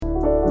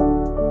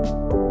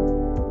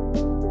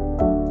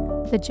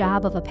The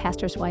job of a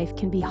pastor's wife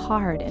can be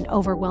hard and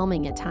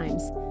overwhelming at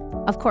times.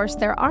 Of course,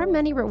 there are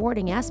many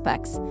rewarding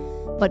aspects,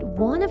 but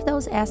one of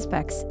those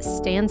aspects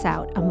stands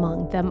out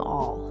among them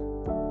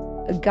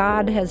all.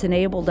 God has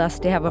enabled us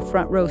to have a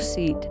front row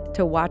seat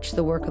to watch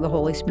the work of the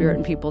Holy Spirit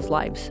in people's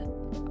lives.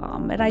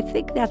 And I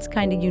think that's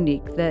kind of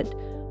unique that,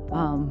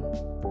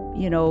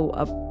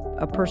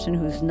 a person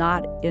who's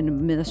not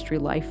in ministry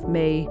life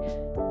may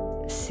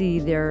see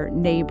their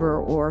neighbor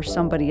or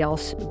somebody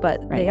else,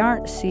 but they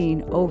aren't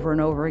seeing over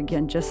and over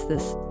again just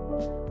this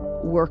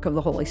work of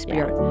the Holy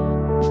Spirit.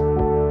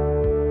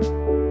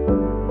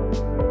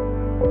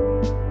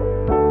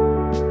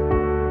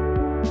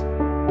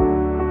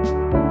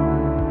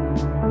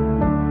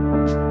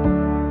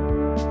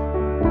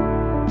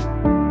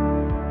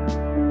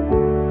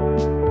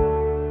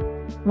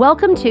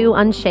 Welcome to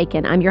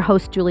Unshaken. I'm your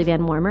host, Julie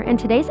Van Warmer, and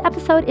today's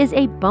episode is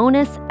a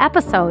bonus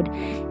episode.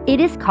 It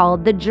is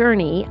called The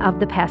Journey of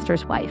the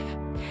Pastor's Wife.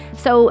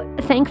 So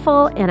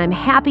thankful, and I'm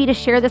happy to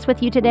share this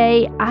with you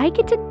today. I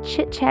get to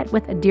chit-chat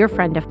with a dear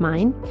friend of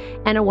mine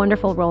and a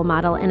wonderful role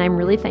model, and I'm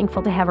really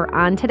thankful to have her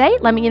on today.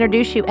 Let me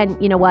introduce you.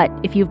 And you know what?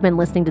 If you've been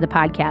listening to the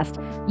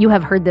podcast, you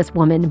have heard this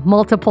woman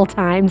multiple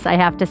times, I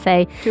have to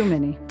say. Too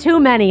many.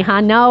 Too many,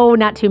 huh? No,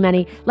 not too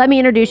many. Let me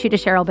introduce you to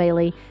Cheryl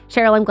Bailey.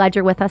 Cheryl, I'm glad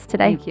you're with us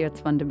today. Thank you. It's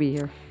fun to be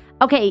here.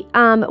 Okay,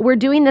 we're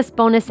doing this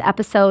bonus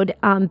episode,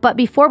 but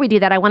before we do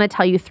that, I want to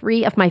tell you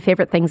 3 of my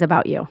favorite things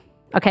about you.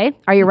 Okay,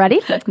 are you ready?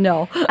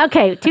 No.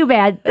 Okay, too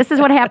bad. This is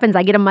what happens.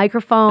 I get a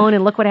microphone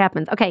and look what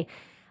happens. Okay,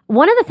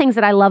 one of the things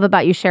that I love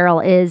about you,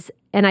 Cheryl, is,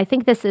 and I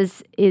think this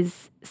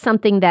is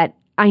something that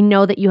I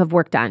know that you have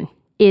worked on,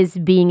 is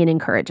being an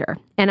encourager.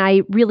 And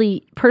I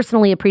really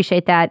personally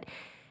appreciate that.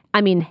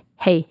 I mean,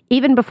 hey,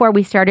 even before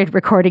we started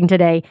recording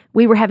today,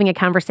 we were having a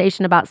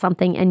conversation about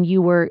something and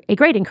you were a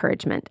great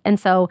encouragement. And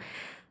so,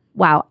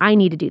 wow, I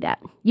need to do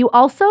that. You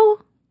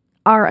also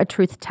are a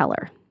truth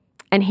teller.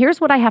 And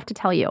here's what I have to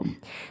tell you.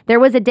 There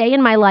was a day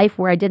in my life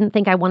where I didn't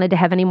think I wanted to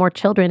have any more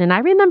children. And I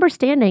remember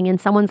standing in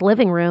someone's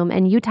living room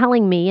and you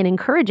telling me and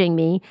encouraging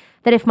me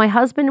that if my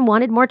husband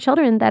wanted more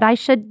children, that I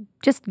should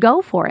just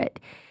go for it.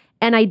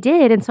 And I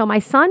did. And so my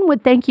son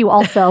would thank you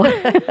also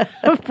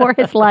for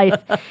his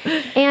life.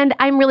 And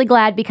I'm really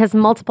glad because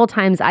multiple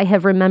times I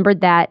have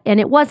remembered that. And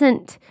it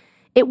wasn't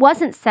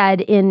said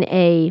in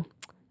a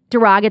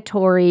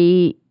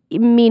derogatory,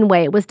 mean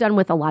way. It was done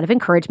with a lot of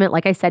encouragement,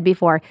 like I said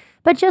before,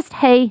 but just,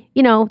 hey,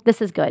 this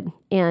is good.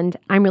 And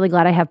I'm really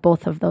glad I have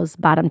both of those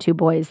bottom 2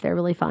 boys. They're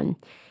really fun.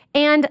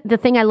 And the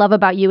thing I love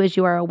about you is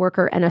you are a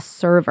worker and a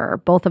server,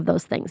 both of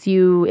those things.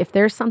 If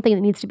there's something that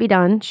needs to be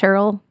done,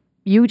 Cheryl,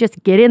 you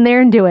just get in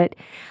there and do it.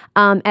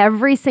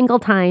 Every single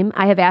time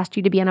I have asked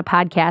you to be on a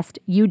podcast,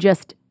 you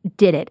just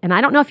did it. And I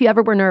don't know if you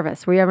ever were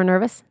nervous. Were you ever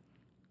nervous?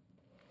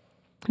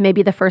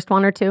 Maybe the first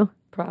 1 or 2?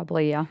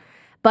 Probably, yeah.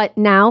 But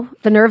now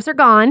the nerves are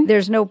gone.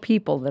 There's no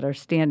people that are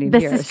standing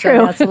this here, is true.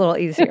 So that's a little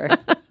easier.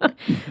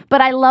 But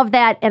I love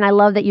that, and I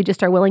love that you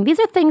just are willing. These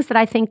are things that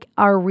I think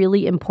are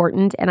really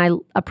important, and I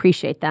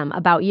appreciate them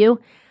about you.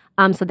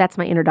 So that's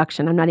my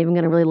introduction. I'm not even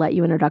going to really let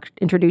you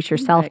introduce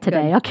yourself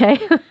today,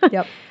 okay?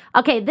 Yep.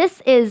 Okay,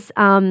 this is,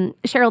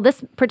 Cheryl,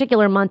 this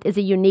particular month is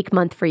a unique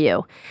month for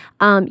you.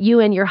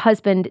 You and your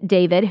husband,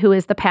 David, who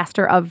is the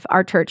pastor of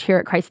our church here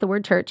at Christ the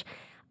Word Church,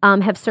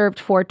 have served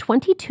for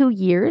 22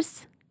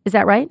 years. Is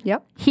that right?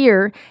 Yep.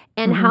 Here.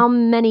 And how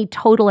many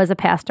total as a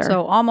pastor?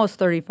 So almost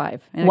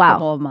 35 in a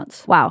couple of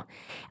months. Wow.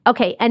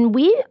 Okay. And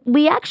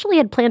we actually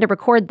had planned to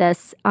record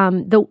this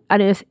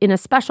in a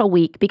special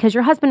week because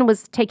your husband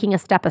was taking a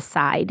step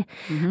aside.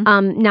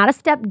 Not a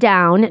step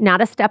down, not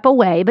a step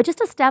away, but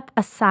just a step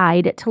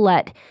aside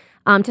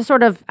to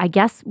sort of, I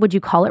guess, would you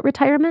call it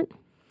retirement?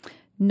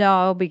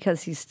 No,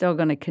 because he's still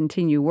going to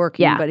continue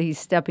working, but he's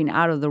stepping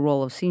out of the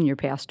role of senior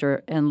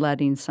pastor and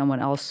letting someone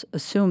else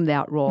assume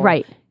that role.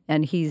 Right.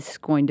 And he's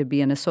going to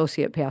be an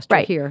associate pastor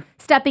here.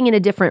 Stepping in a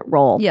different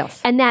role. Yes.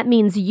 And that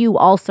means you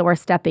also are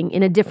stepping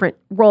in a different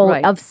role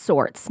of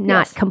sorts.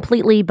 Not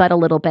completely, but a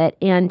little bit.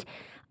 And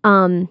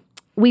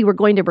we were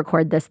going to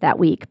record this that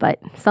week,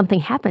 but something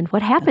happened.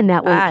 What happened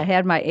that week? I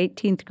had my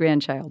 18th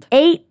grandchild.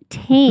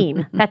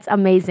 18. That's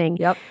amazing.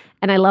 Yep.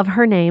 And I love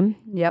her name.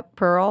 Yep.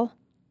 Pearl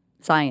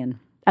Zion.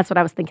 That's what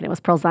I was thinking. It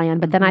was Pearl Zion.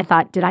 But then I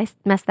thought, did I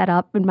mess that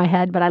up in my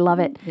head? But I love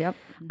it. Yep.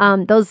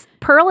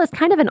 Pearl is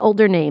kind of an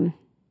older name.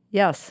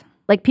 Yes.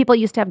 Like people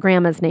used to have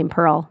grandmas named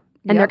Pearl.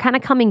 And they're kind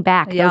of coming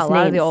back, yeah, those a lot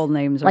names. of the old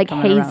names are like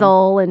coming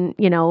Hazel around.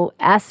 And,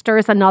 Esther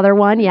is another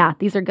one. Yeah,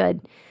 these are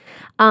good.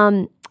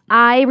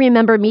 I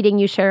remember meeting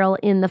you, Cheryl,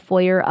 in the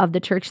foyer of the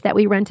church that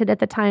we rented at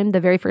the time, the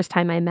very first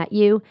time I met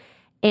you.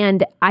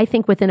 And I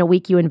think within a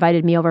week you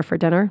invited me over for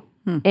dinner.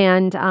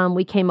 And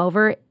we came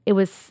over. It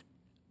was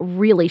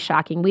really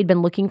shocking. We'd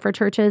been looking for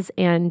churches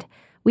and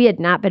we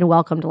had not been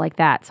welcomed like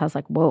that. So I was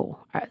like, whoa,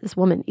 this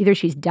woman, either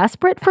she's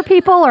desperate for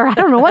people or I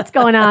don't know what's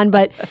going on.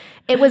 But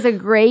it was a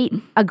great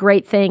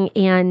thing.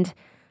 And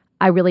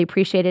I really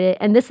appreciated it.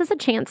 And this is a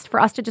chance for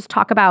us to just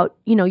talk about,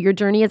 your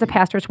journey as a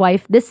pastor's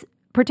wife. This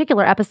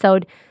particular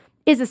episode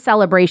is a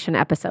celebration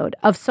episode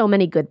of so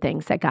many good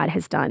things that God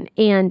has done.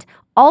 And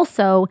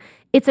also,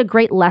 it's a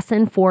great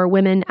lesson for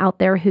women out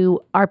there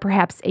who are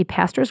perhaps a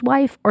pastor's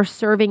wife or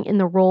serving in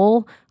the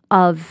role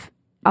of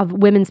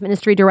women's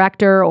ministry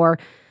director or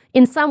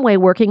in some way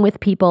working with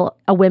people,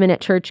 women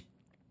at church,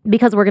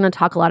 because we're going to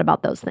talk a lot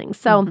about those things.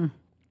 So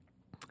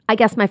I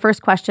guess my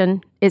first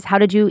question is, how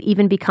did you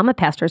even become a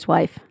pastor's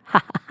wife?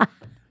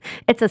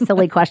 It's a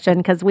silly question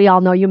because we all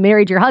know you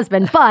married your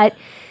husband, but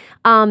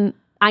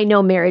I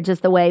know marriage is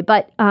the way.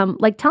 But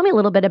tell me a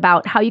little bit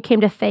about how you came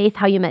to faith,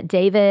 how you met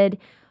David.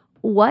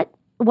 What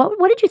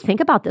did you think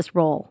about this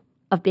role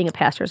of being a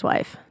pastor's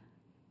wife?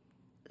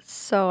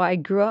 So I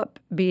grew up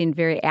being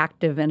very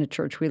active in a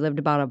church. We lived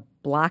about a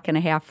block and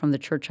a half from the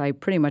church. I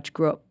pretty much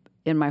grew up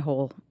in my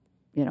whole,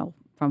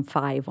 from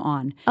 5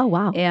 on. Oh,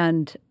 wow.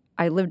 And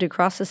I lived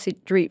across the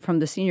street from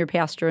the senior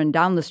pastor and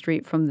down the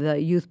street from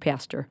the youth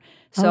pastor.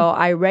 So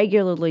I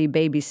regularly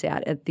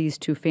babysat at these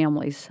two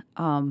families.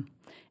 And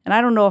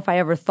I don't know if I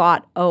ever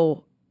thought,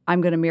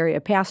 I'm going to marry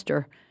a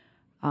pastor.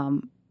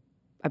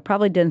 I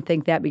probably didn't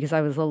think that because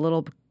I was a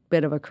little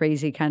bit of a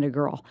crazy kind of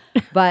girl.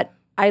 But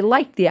I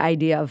liked the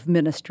idea of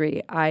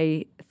ministry.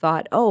 I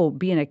thought,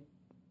 being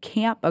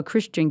a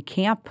Christian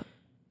camp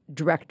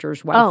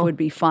director's wife would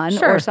be fun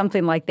or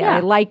something like that. Yeah. I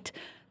liked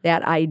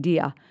that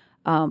idea.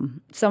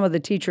 Some of the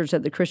teachers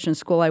at the Christian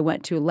school I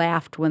went to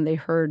laughed when they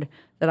heard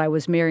that I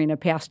was marrying a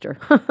pastor.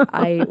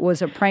 I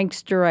was a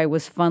prankster. I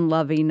was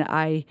fun-loving.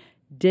 I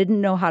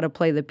didn't know how to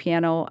play the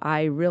piano.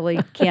 I really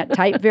can't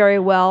type very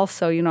well,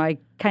 so I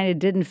kind of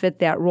didn't fit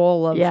that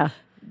role of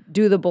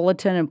do the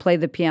bulletin and play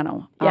the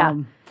piano. Yeah.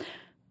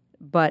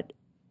 But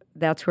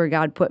that's where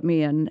God put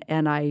me in,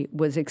 and I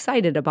was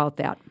excited about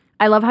that.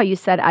 I love how you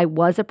said I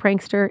was a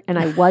prankster and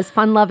I was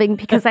fun-loving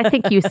because I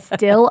think you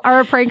still are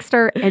a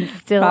prankster and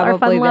still are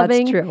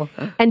fun-loving. That's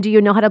true. And do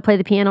you know how to play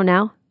the piano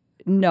now?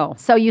 No.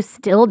 So you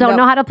still don't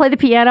know how to play the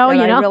piano,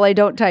 I really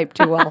don't type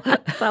too well.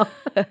 So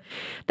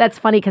that's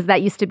funny because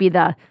that used to be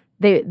the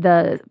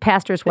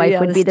pastor's wife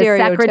would be the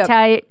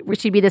secretary.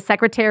 She'd be the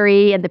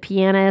secretary and the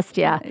pianist.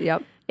 Yeah.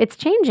 Yep. It's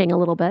changing a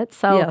little bit.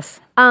 So yes.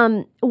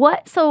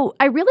 So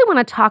I really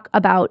want to talk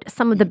about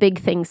some of the big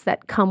things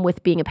that come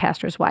with being a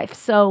pastor's wife.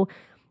 So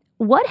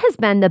what has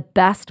been the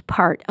best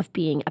part of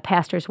being a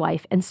pastor's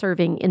wife and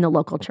serving in the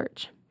local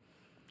church?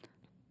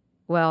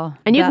 Well,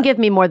 and you can give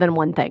me more than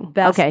one thing.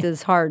 Best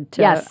is hard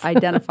to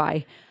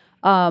identify.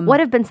 What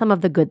have been some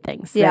of the good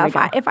things?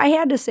 Yeah, if I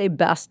had to say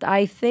best,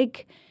 I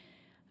think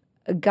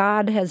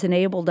God has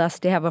enabled us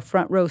to have a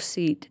front row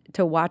seat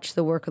to watch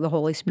the work of the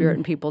Holy Spirit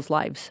in people's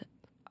lives.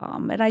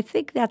 And I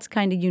think that's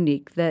kind of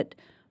unique that,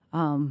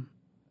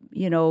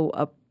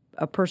 a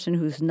person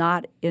who's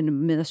not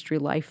in ministry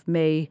life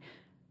may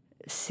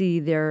see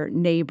their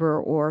neighbor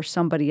or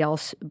somebody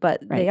else,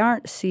 but they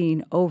aren't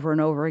seeing over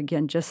and over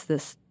again just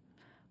this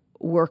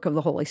work of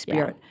the Holy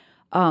Spirit.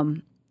 Yeah.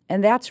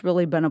 And that's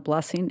really been a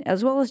blessing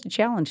as well as a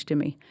challenge to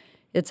me.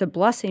 It's a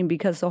blessing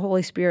because the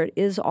Holy Spirit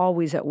is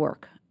always at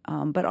work.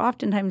 But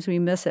oftentimes we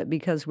miss it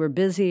because we're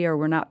busy or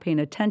we're not paying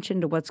attention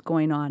to what's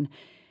going on.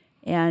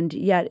 And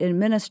yet in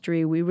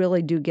ministry, we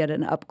really do get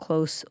an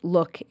up-close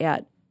look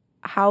at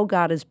how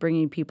God is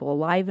bringing people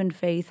alive in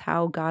faith,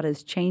 how God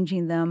is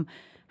changing them,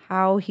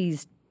 how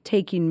He's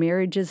taking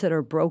marriages that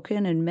are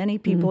broken. And many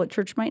people at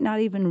church might not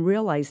even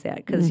realize that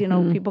because,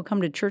 people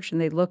come to church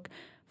and they look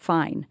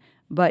fine.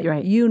 But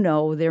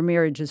their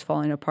marriage is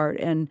falling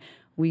apart. And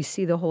we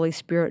see the Holy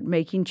Spirit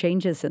making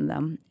changes in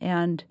them.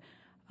 And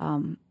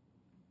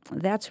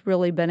that's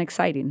really been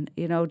exciting,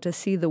 to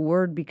see the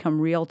Word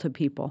become real to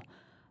people.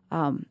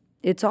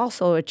 It's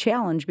also a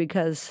challenge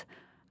because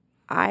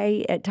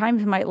I, at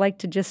times, might like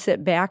to just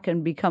sit back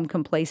and become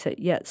complacent,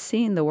 yet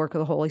seeing the work of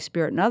the Holy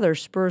Spirit in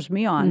others spurs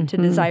me on to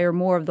desire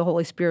more of the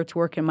Holy Spirit's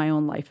work in my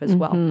own life as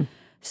well.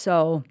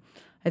 So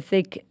I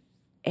think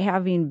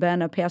having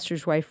been a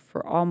pastor's wife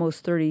for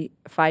almost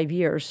 35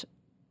 years,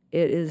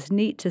 it is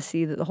neat to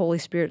see that the Holy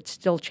Spirit's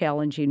still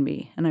challenging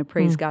me, and I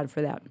praise God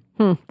for that.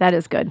 That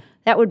is good.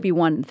 That would be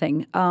one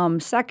thing.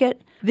 Second,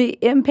 the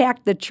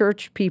impact the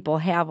church people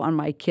have on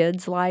my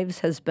kids' lives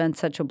has been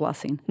such a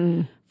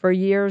blessing. For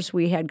years,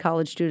 we had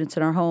college students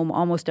in our home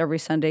almost every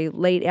Sunday,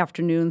 late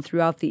afternoon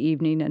throughout the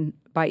evening, and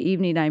by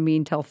evening I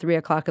mean till 3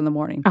 o'clock in the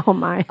morning. Oh,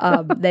 my.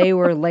 They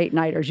were late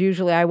nighters.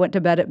 Usually I went to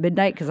bed at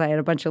midnight because I had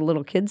a bunch of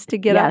little kids to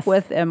get up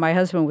with, and my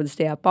husband would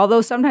stay up,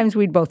 although sometimes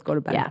we'd both go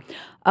to bed.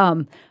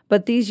 Yeah.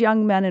 But these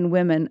young men and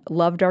women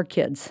loved our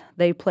kids.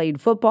 They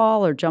played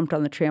football or jumped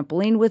on the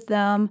trampoline with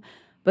them.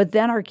 But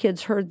then our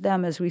kids heard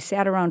them as we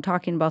sat around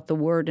talking about the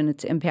Word and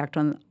its impact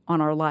on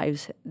our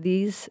lives.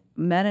 These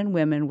men and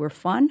women were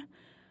fun,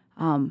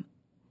 and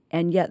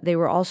yet they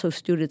were also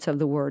students of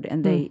the Word,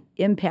 and they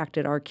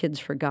impacted our kids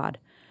for God.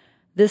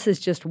 This is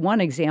just one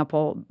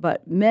example,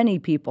 but many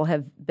people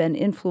have been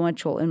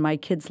influential in my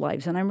kids'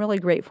 lives, and I'm really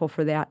grateful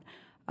for that.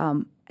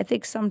 I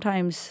think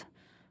sometimes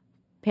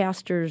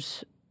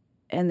pastors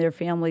and their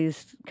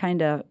families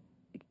kind of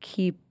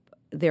keep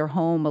their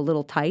home a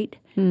little tight,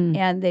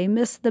 and they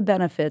miss the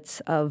benefits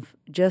of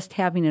just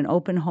having an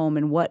open home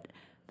and what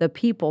the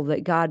people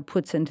that God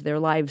puts into their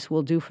lives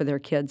will do for their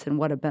kids and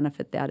what a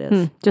benefit that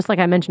is. Just like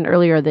I mentioned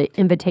earlier, the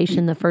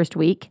invitation the first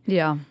week.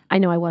 Yeah. I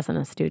know I wasn't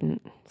a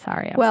student.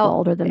 Sorry, I was a little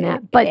older than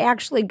that. But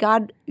actually,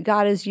 God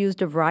has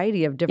used a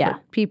variety of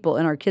different people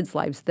in our kids'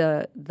 lives.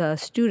 The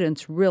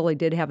students really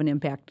did have an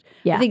impact.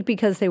 Yeah. I think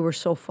because they were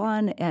so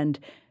fun and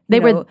they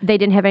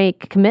didn't have any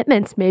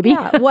commitments, maybe.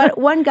 Yeah.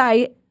 One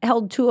guy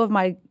held two of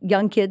my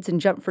young kids and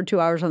jumped for 2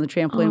 hours on the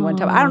trampoline one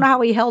time. I don't know how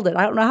he held it.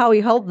 I don't know how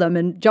he held them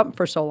and jumped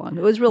for so long.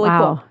 It was really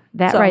cool.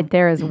 That right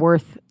there is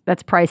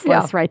that's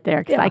priceless right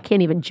there, because I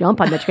can't even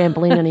jump on the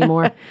trampoline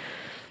anymore.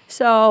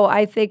 So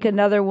I think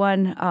another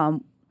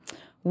one,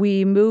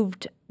 we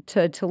moved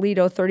to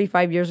Toledo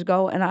 35 years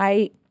ago, and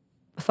I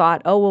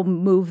thought, we'll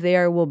move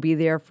there. We'll be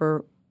there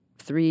for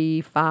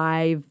 3,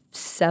 5,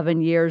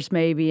 7 years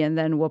maybe, and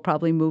then we'll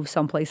probably move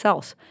someplace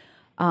else.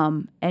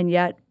 And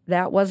yet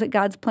that wasn't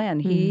God's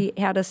plan. He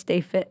had us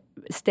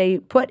stay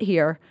put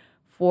here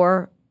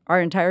for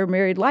our entire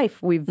married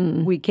life.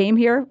 We came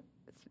here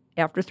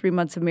after 3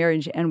 months of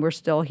marriage, and we're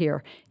still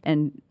here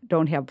and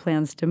don't have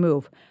plans to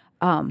move.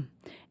 And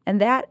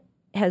that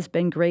has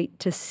been great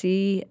to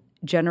see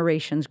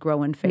generations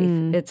grow in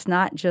faith. It's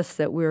not just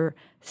that we're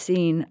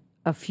seeing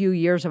a few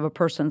years of a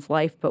person's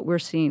life, but we're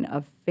seeing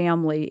a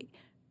family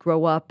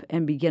grow up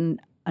and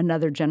begin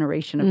another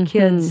generation of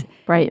kids.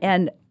 Right.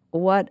 And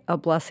what a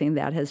blessing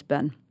that has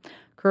been.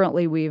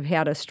 Currently, we've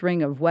had a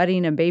string of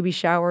wedding and baby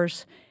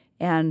showers,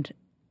 and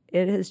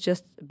it has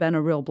just been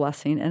a real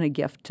blessing and a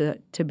gift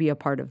to be a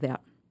part of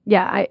that.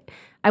 Yeah,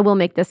 I will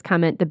make this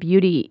comment.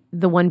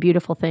 The one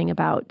beautiful thing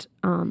about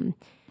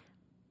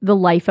the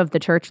life of the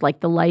church, like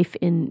the life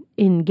in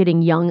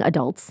getting young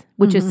adults,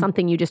 which is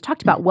something you just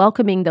talked about,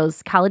 welcoming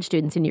those college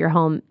students into your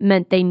home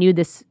meant they knew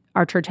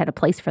our church had a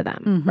place for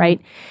them,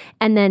 right?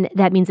 And then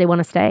that means they want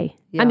to stay.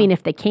 Yeah. I mean,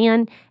 if they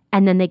can,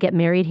 and then they get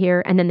married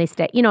here, and then they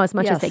stay, as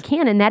much as they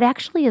can, and that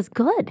actually is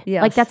good.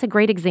 Yes. Like, that's a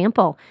great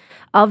example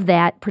of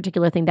that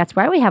particular thing. That's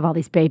why we have all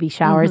these baby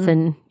showers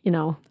and,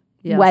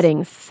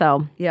 weddings.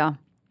 So yeah.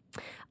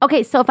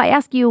 Okay, so if I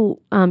ask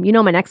you, my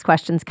next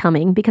question's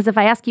coming, because if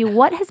I ask you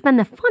what has been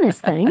the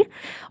funnest thing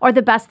or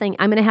the best thing,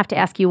 I'm going to have to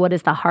ask you what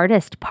is the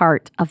hardest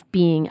part of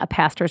being a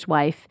pastor's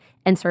wife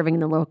and serving in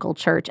the local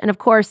church. And of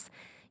course,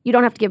 you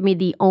don't have to give me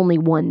the only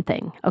one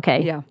thing,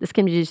 okay? Yeah. This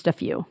can be just a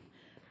few.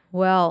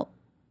 Well,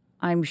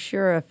 I'm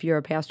sure if you're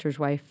a pastor's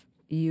wife,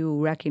 you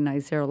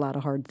recognize there are a lot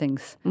of hard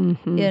things.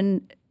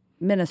 In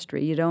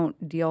ministry, you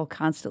don't deal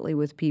constantly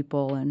with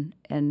people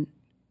and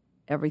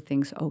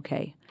everything's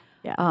okay.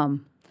 Yeah.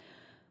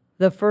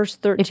 The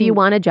first 13... If you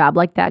want a job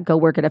like that, go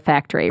work at a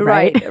factory,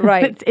 right?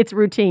 Right. It's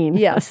routine.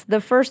 Yes.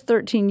 The first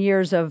 13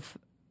 years of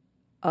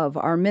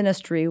our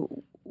ministry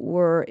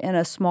were in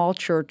a small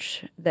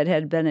church that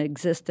had been in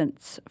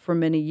existence for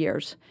many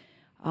years.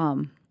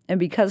 And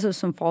because of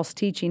some false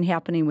teaching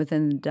happening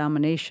within the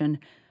denomination,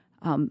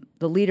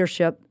 the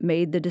leadership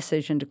made the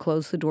decision to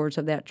close the doors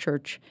of that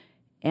church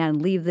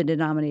and leave the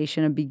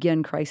denomination and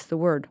begin Christ the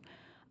Word.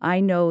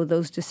 I know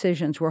those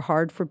decisions were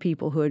hard for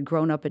people who had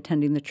grown up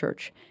attending the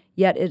church.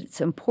 Yet it's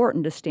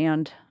important to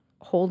stand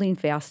holding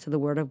fast to the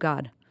Word of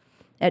God.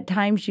 At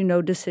times,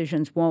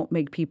 decisions won't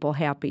make people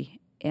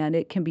happy, and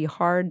it can be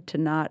hard to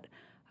not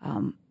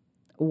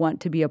want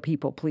to be a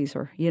people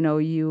pleaser.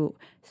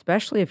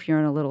 Especially if you're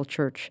in a little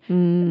church,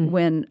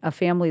 when a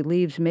family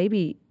leaves,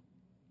 maybe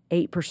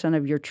 8%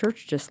 of your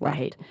church just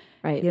left.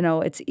 Right.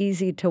 It's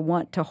easy to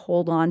want to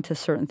hold on to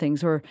certain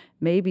things, or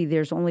maybe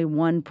there's only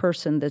one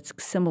person that's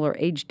similar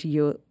age to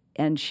you,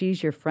 and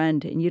she's your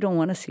friend, and you don't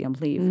want to see them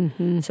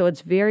leave. So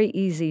it's very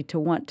easy to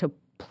want to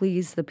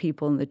please the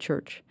people in the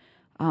church.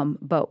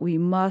 But we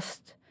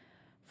must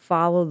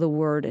follow the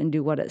Word and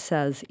do what it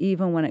says,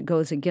 even when it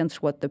goes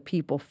against what the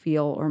people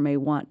feel or may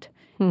want.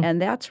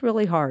 And that's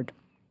really hard.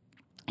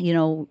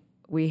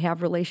 We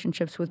have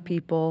relationships with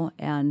people,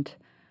 and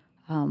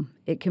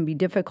it can be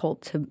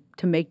difficult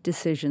to make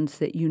decisions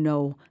that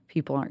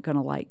people aren't going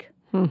to like.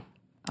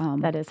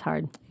 That is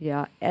hard.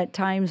 Yeah. At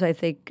times, I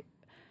think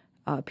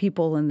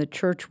people in the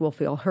church will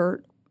feel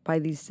hurt by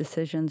these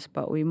decisions,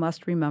 but we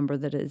must remember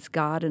that it's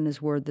God and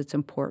His Word that's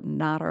important,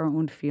 not our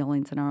own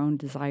feelings and our own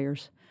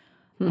desires.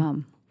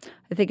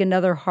 I think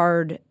another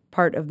hard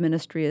part of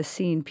ministry is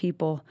seeing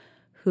people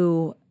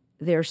who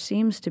there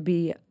seems to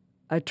be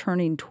a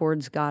turning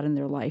towards God in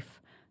their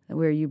life,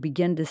 where you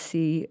begin to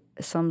see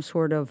some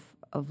sort of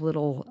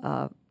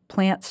little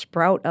plant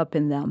sprout up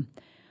in them,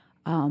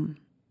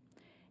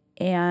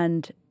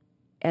 and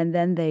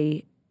then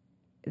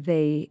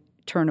they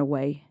turn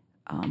away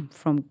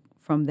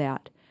from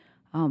that.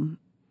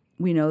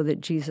 We know that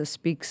Jesus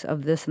speaks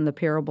of this in the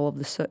parable of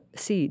the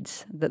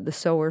seeds, that the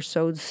sower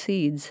sows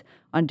seeds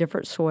on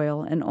different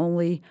soil, and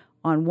only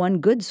on one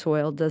good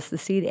soil does the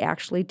seed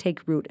actually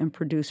take root and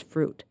produce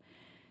fruit.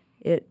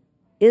 It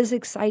is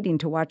exciting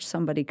to watch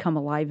somebody come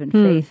alive in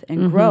faith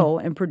and grow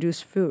and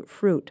produce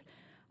fruit.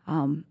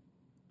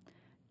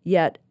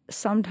 Yet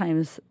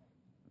sometimes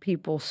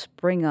people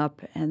spring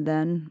up and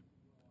then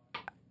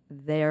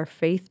their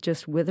faith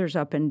just withers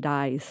up and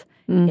dies.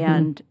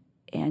 And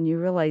and you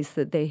realize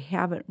that they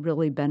haven't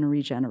really been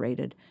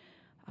regenerated.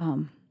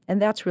 And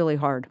that's really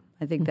hard.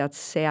 I think that's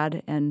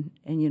sad, and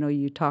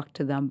you talk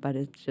to them, but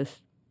it's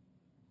just,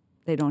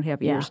 they don't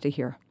have ears to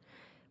hear.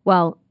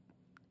 Well,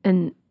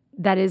 and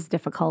that is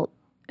difficult,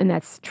 and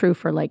that's true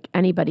for like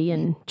anybody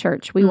in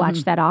church. We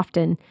watch that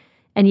often,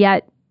 and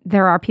yet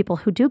there are people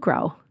who do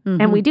grow,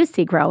 and we do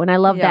see grow. And I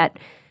love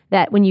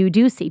that when you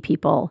do see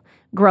people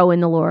grow in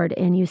the Lord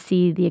and you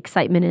see the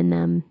excitement in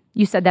them.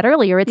 You said that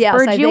earlier. It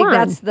spurred you on.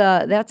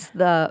 That's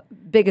the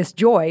biggest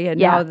joy, and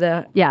now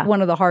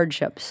one of the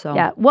hardships.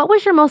 So what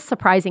was your most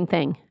surprising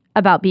thing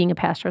about being a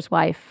pastor's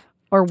wife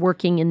or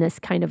working in this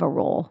kind of a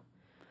role?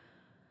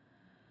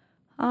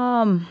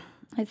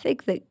 I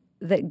think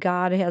that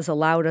God has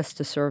allowed us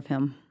to serve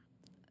Him.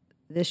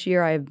 This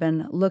year I've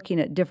been looking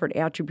at different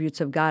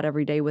attributes of God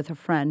every day with a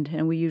friend,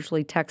 and we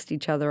usually text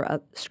each other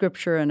a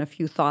scripture and a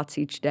few thoughts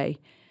each day.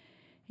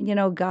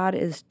 And God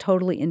is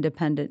totally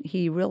independent.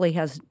 He really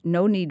has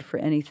no need for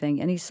anything,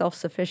 and He's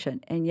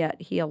self-sufficient, and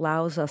yet He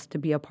allows us to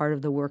be a part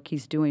of the work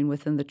He's doing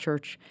within the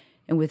church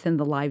and within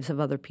the lives of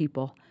other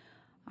people.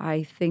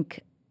 I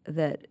think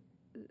that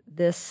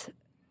this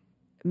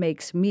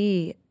makes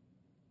me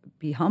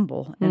be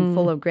humble and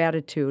full of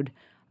gratitude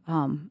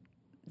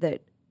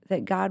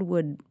that God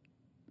would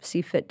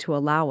see fit to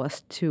allow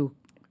us to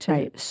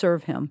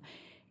serve Him.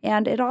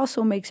 And it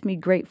also makes me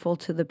grateful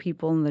to the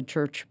people in the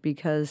church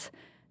because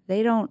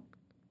they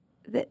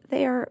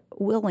are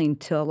willing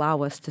to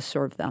allow us to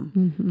serve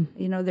them.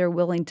 They're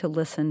willing to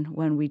listen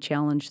when we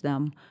challenge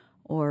them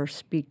or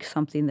speak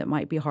something that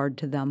might be hard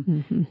to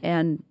them.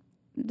 And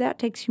that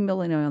takes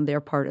humility on their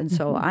part. And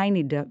so I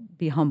need to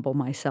be humble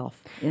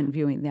myself in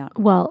viewing that.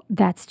 Well,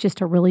 that's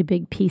just a really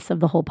big piece of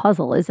the whole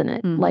puzzle, isn't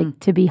it? Like,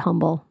 to be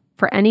humble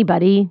for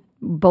anybody,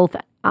 both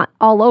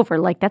all over.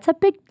 Like, that's a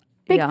big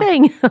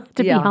thing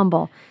to be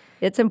humble.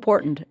 It's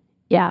important.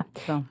 Yeah.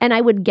 So. And I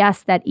would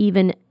guess that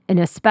even and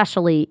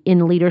especially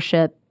in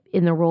leadership,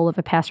 in the role of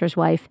a pastor's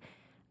wife,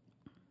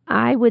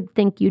 I would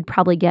think you'd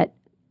probably get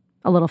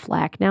a little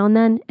flack now and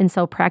then. And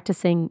so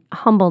practicing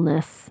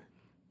humbleness,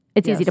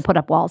 it's easy to put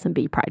up walls and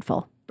be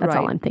prideful. That's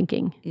all I'm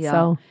thinking. Yeah.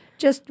 So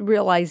just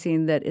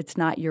realizing that it's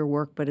not your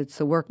work, but it's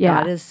the work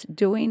God is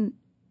doing,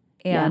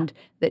 and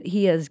that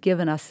He has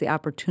given us the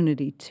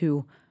opportunity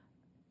to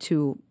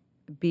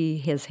be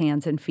His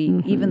hands and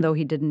feet, even though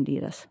He didn't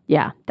need us.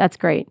 Yeah, that's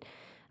great.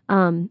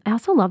 I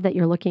also love that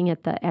you're looking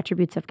at the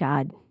attributes of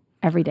God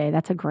every day.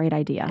 That's a great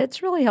idea.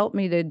 It's really helped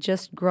me to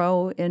just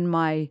grow in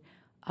my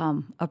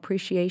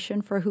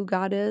appreciation for who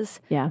God is.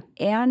 Yeah.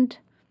 And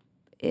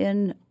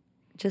in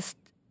just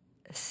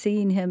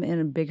seeing Him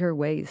in bigger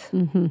ways.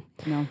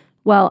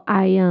 Well,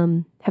 I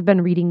have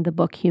been reading the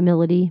book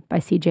Humility by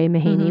C.J.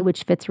 Mahaney,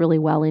 which fits really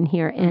well in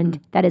here. And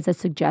that is a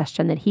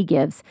suggestion that he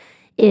gives,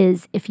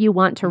 is if you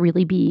want to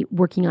really be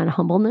working on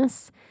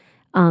humbleness,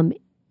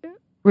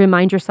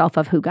 remind yourself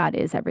of who God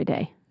is every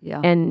day.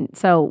 Yeah. And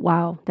so,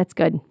 wow, that's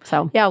good.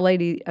 So a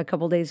lady a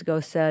couple days ago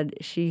said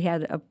she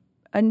had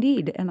a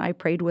need, and I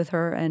prayed with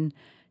her, and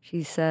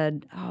she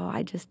said,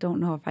 I just don't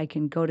know if I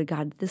can go to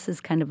God. This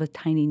is kind of a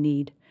tiny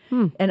need.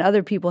 And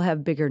other people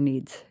have bigger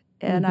needs.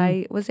 And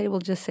I was able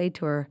to just say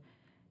to her,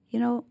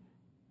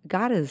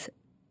 God is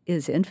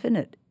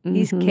infinite.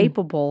 He's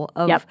capable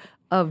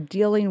of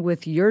dealing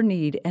with your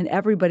need and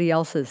everybody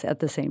else's at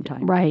the same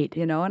time. Right.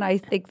 And I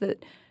think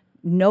that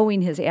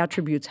knowing His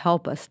attributes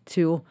help us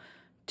to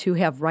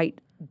have right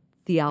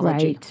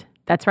theology. Right.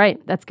 That's right.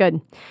 That's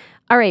good.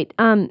 All right.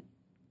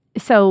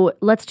 So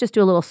let's just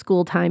do a little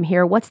school time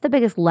here. What's the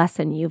biggest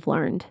lesson you've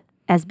learned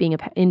as being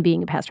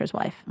a pastor's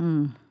wife?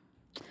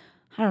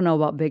 I don't know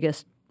about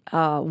biggest.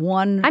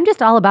 One. I'm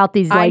just all about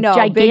these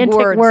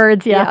gigantic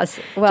words. Yeah. Yes.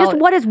 Well, just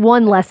what is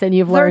one lesson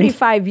you've learned?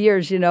 35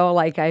 years,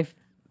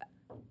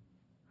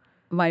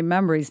 my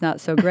memory's not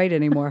so great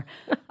anymore.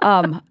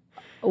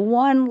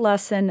 One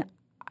lesson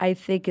I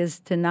think is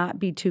to not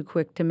be too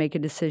quick to make a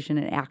decision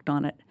and act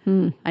on it.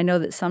 I know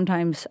that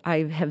sometimes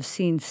I have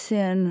seen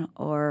sin,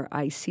 or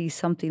I see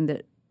something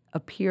that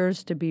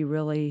appears to be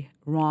really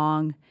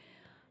wrong,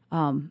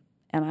 and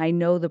I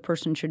know the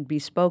person should be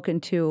spoken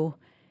to,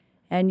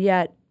 and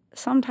yet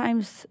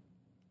sometimes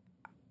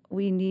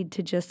we need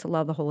to just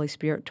allow the Holy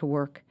Spirit to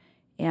work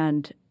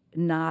and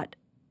not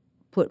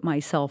put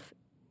myself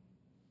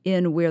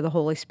in where the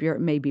Holy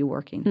Spirit may be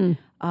working.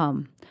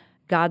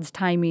 God's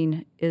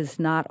timing is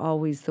not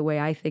always the way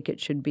I think it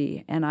should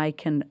be, and I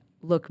can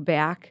look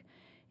back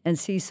and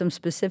see some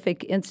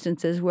specific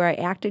instances where I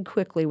acted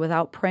quickly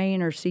without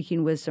praying or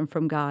seeking wisdom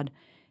from God.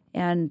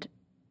 And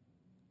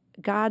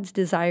God's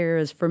desire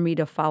is for me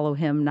to follow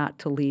Him, not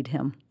to lead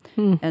Him.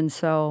 And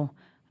so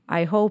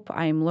I hope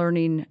I'm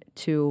learning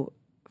to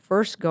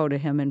first go to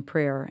Him in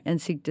prayer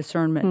and seek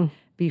discernment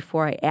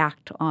before I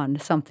act on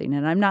something.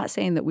 And I'm not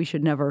saying that we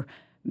should never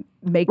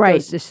make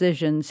those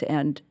decisions,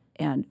 and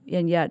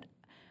yet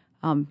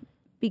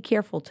be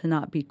careful to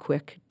not be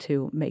quick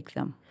to make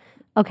them.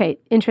 Okay,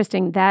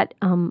 interesting. That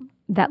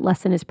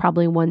lesson is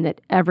probably one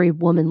that every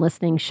woman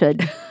listening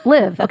should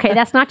live. Okay,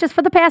 that's not just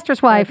for the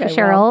pastor's wife,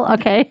 Cheryl. Well.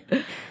 Okay,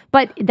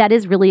 But that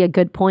is really a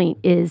good point,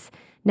 is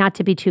not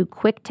to be too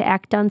quick to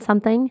act on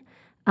something,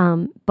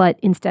 but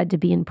instead to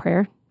be in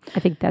prayer. I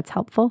think that's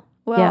helpful.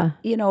 Well,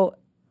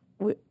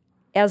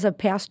 as a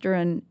pastor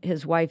and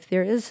his wife,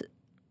 there is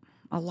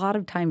a lot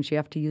of times you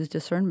have to use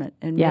discernment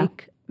and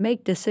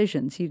make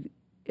decisions.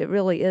 It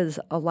really is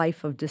a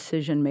life of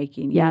decision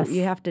making. Yes.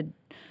 You have to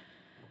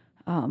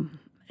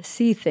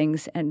see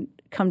things and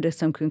come to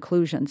some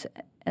conclusions.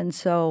 And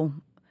so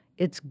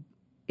it's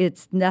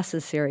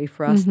necessary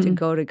for us to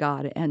go to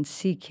God and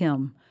seek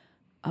Him.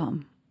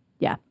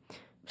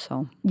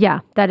 So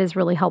that is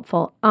really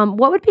helpful.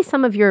 What would be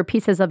some of your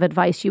pieces of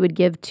advice you would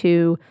give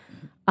to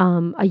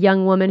a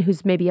young woman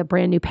who's maybe a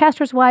brand new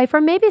pastor's wife,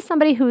 or maybe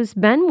somebody who's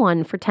been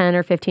one for 10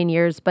 or 15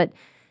 years, but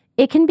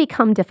it can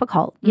become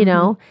difficult, you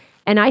know?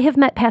 And I have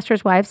met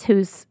pastors' wives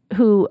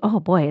who, oh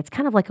boy, it's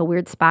kind of like a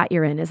weird spot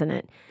you're in, isn't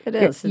it? it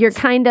is. You're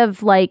kind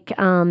of like,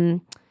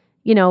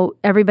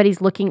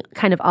 everybody's looking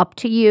kind of up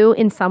to you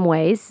in some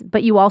ways,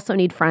 but you also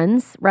need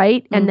friends,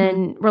 right? And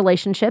then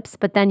relationships,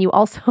 but then you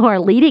also are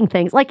leading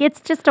things. Like,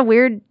 it's just a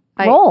weird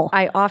role.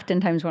 I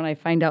oftentimes, when I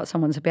find out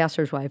someone's a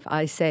pastor's wife,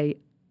 I say,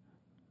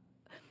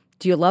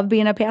 do you love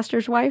being a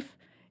pastor's wife?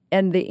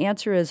 And the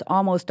answer is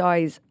almost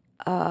always,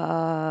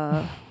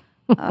 right.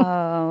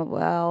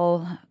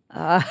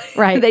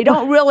 They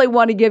don't really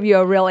want to give you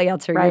a real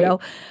answer, right.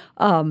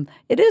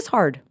 It is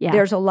hard. Yeah.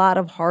 There's a lot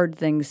of hard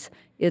things.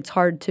 It's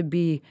hard to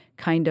be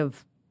kind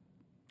of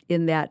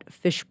in that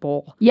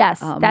fishbowl. Yes,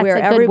 that's where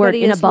a good word,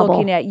 everybody in a is bubble.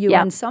 looking at you.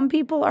 Yep. And some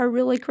people are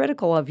really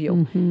critical of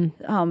you.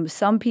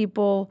 Some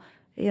people,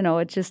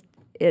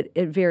 it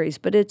varies.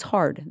 But it's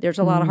hard. There's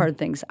a lot of hard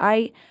things.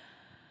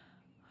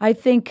 I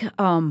think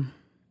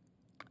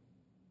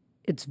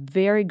it's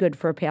very good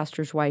for a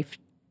pastor's wife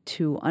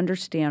to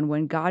understand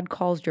when God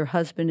calls your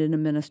husband into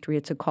ministry,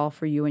 it's a call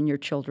for you and your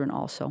children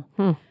also.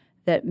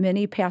 That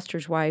many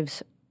pastors'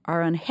 wives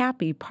are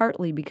unhappy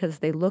partly because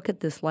they look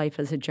at this life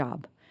as a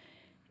job.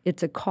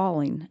 It's a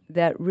calling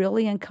that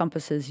really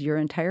encompasses your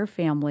entire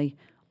family,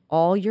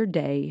 all your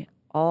day,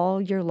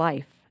 all your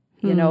life.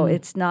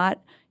 It's not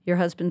your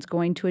husband's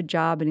going to a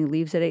job and he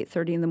leaves at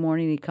 8:30 in the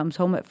morning, he comes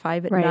home at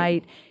 5 at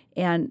night,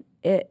 and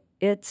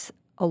it's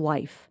a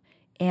life.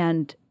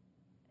 And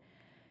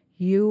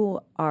you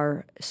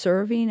are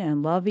serving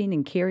and loving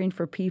and caring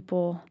for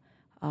people,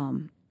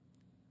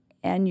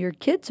 and your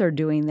kids are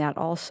doing that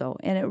also.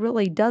 And it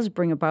really does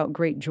bring about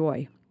great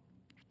joy.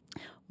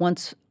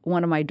 Once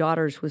one of my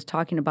daughters was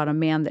talking about a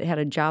man that had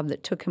a job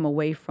that took him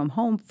away from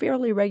home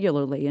fairly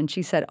regularly, and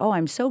she said, "Oh,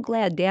 I'm so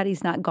glad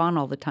Daddy's not gone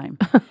all the time."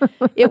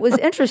 It was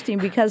interesting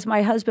because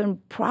my husband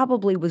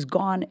probably was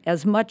gone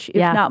as much, if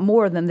not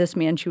more, than this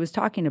man she was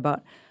talking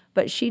about.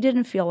 But she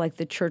didn't feel like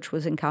the church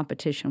was in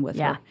competition with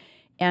her.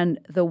 And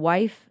the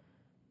wife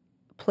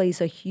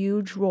plays a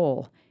huge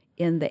role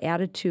in the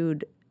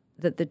attitude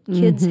that the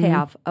kids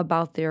have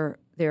about their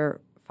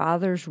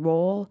father's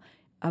role,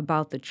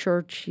 about the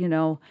church,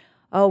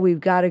 oh, we've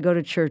got to go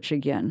to church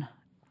again,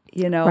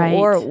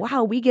 or,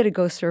 wow, we get to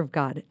go serve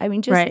God. I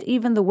mean, just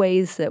even the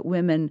ways that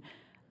women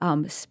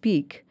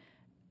speak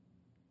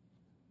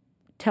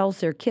tells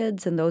their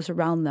kids and those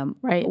around them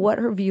what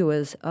her view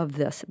is of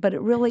this. But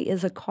it really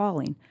is a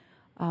calling.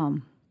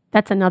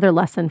 That's another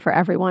lesson for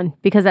everyone,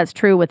 because that's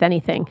true with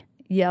anything.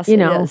 Yes, it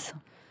is.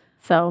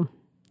 So,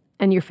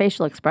 and your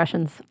facial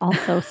expressions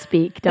also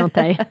speak, don't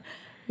they?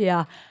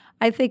 Yeah.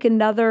 I think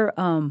another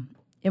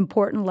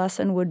important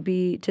lesson would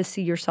be to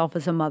see yourself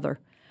as a mother.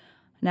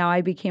 Now,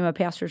 I became a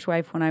pastor's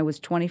wife when I was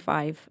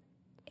 25,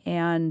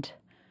 and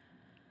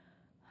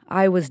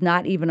I was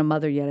not even a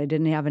mother yet. I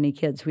didn't have any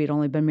kids. We had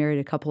only been married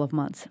a couple of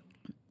months.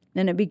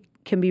 And it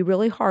can be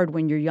really hard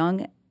when you're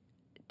young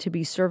to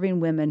be serving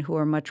women who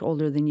are much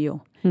older than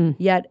you.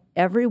 Yet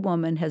every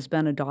woman has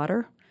been a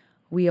daughter.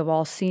 We have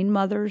all seen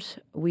mothers.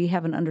 We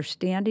have an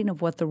understanding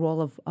of what the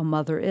role of a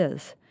mother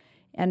is.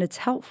 And it's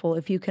helpful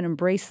if you can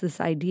embrace this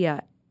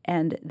idea,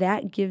 and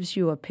that gives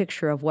you a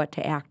picture of what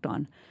to act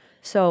on.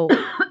 So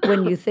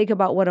when you think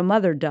about what a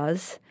mother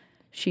does,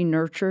 she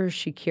nurtures,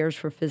 she cares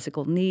for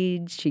physical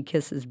needs, she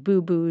kisses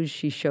boo-boos,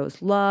 she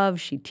shows love,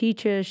 she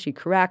teaches, she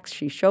corrects,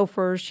 she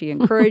chauffeurs, she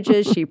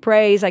encourages, she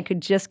prays. I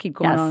could just keep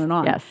going on and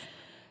on. Yes.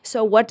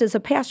 So what does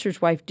a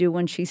pastor's wife do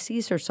when she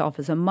sees herself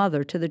as a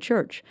mother to the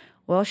church?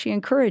 Well, she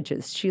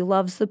encourages. She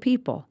loves the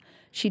people.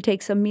 She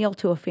takes a meal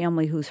to a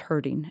family who's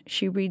hurting.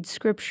 She reads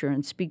scripture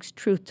and speaks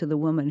truth to the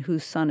woman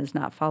whose son is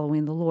not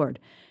following the Lord.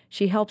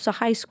 She helps a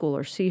high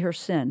schooler see her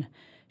sin.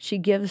 She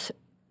gives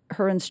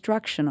her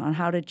instruction on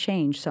how to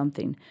change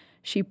something.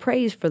 She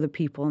prays for the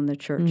people in the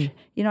church.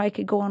 I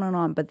could go on and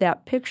on, but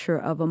that picture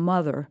of a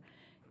mother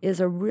is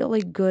a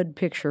really good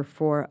picture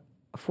for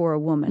a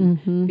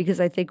woman, because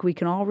I think we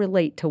can all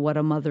relate to what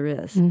a mother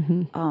is.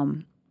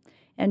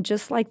 And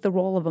just like the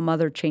role of a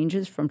mother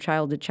changes from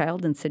child to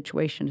child and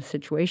situation to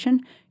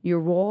situation, your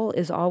role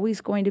is always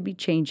going to be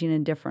changing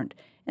and different.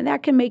 And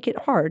that can make it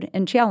hard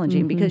and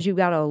challenging because you've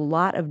got a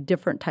lot of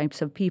different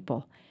types of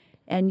people.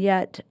 And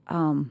yet,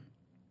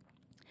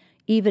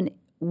 even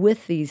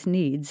with these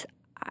needs,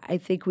 I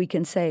think we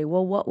can say,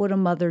 well, what would a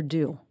mother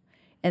do?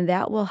 And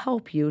that will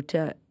help you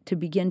to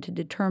begin to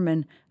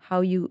determine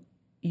how you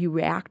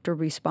react or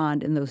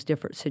respond in those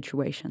different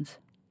situations.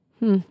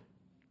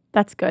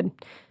 That's good.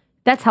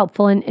 That's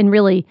helpful. And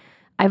really,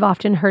 I've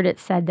often heard it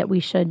said that we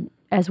should,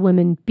 as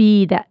women,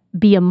 be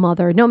a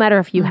mother, no matter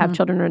if you have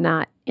children or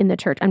not in the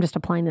church. I'm just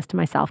applying this to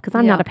myself because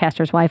I'm not a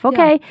pastor's wife.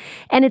 Okay. Yeah.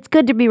 And it's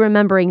good to be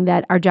remembering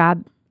that our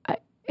job,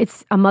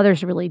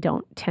 mothers really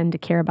don't tend to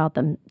care about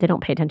them. They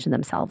don't pay attention to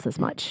themselves as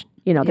much.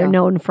 They're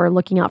known for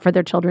looking out for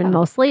their children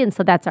mostly. And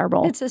so that's our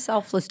role. It's a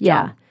selfless job.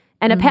 Yeah.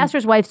 And a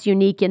pastor's wife's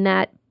unique in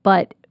that,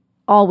 but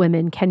all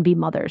women can be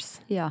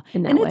mothers. Yeah.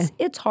 In that way.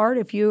 It's hard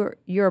if you're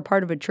a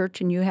part of a church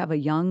and you have a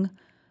young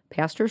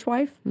pastor's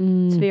wife.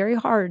 It's very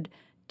hard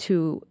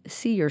to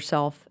see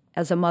yourself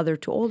as a mother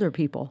to older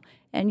people.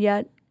 And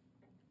yet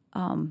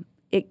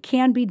it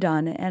can be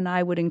done. And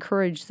I would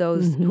encourage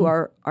those who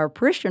are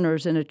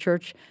parishioners in a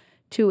church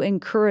to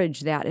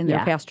encourage that in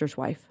their pastor's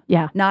wife.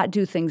 Yeah. Not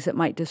do things that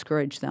might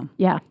discourage them.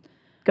 Yeah.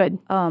 Good.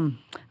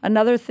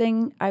 Another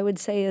thing I would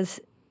say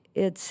is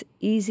it's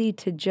easy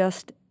to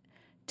just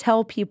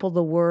tell people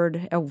the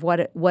word of what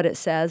it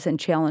says and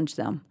challenge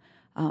them.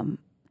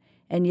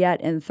 And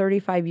yet in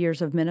 35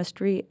 years of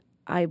ministry,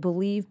 I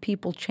believe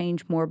people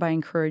change more by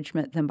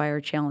encouragement than by our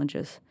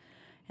challenges.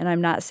 And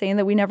I'm not saying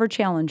that we never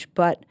challenge,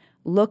 but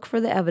look for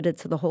the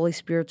evidence of the Holy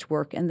Spirit's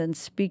work and then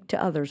speak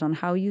to others on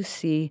how you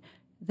see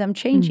them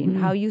changing,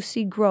 how you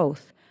see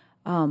growth.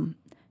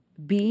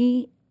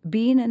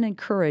 Being an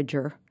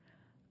encourager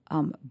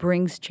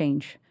brings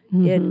change.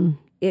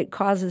 It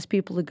causes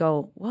people to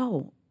go,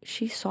 whoa,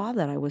 she saw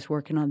that I was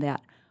working on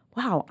that.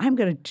 Wow, I'm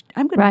gonna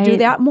do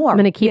that more. I'm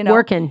gonna keep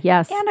working.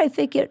 Yes, and I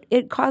think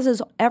it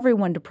causes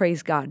everyone to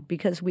praise God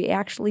because we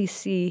actually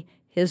see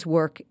His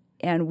work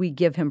and we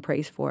give Him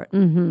praise for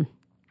it.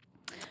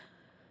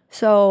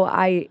 So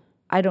I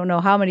don't know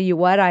how many you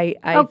what I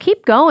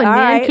keep going, man.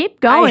 Right, keep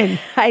going.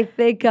 I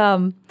think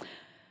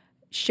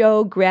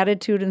show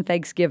gratitude and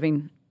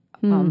thanksgiving.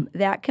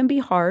 That can be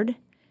hard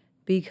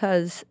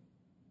because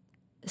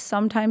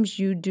sometimes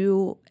you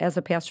do, as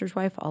a pastor's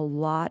wife, a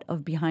lot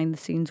of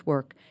behind-the-scenes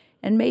work,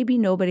 and maybe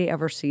nobody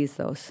ever sees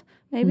those.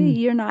 Maybe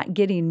you're not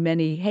getting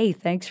many, hey,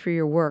 thanks for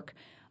your work.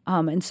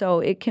 And so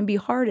it can be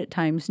hard at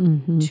times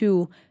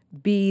to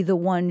be the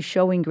one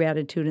showing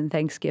gratitude and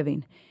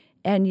thanksgiving.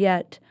 And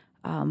yet,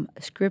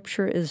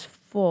 Scripture is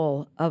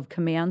full of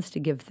commands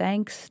to give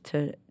thanks,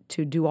 to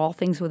do all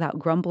things without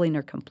grumbling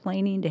or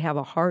complaining, to have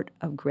a heart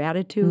of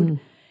gratitude.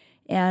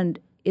 And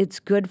it's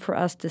good for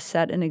us to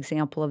set an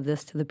example of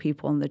this to the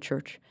people in the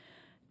church,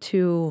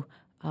 to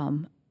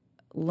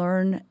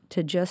learn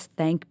to just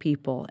thank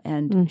people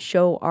and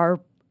show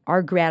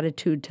our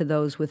gratitude to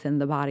those within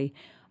the body.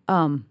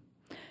 When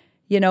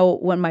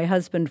my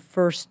husband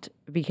first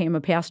became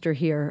a pastor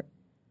here,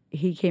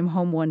 he came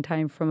home one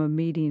time from a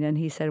meeting and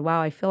he said,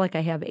 wow, I feel like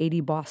I have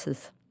 80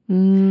 bosses.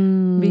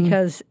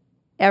 Because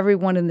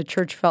everyone in the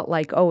church felt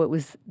like, it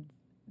was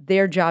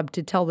their job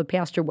to tell the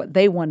pastor what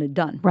they wanted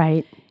done.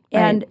 Right.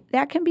 And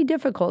that can be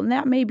difficult, and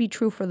that may be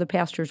true for the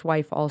pastor's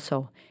wife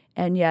also.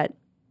 And yet,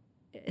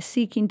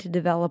 seeking to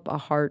develop a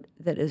heart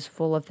that is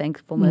full of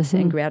thankfulness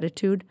and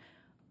gratitude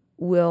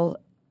will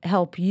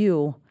help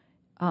you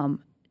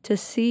to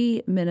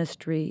see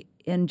ministry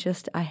in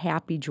just a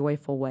happy,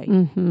 joyful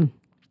way.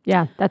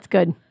 Yeah, that's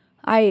good.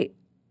 I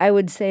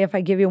would say, if I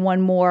give you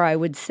one more, I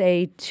would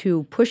say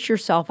to push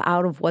yourself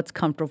out of what's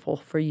comfortable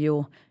for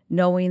you,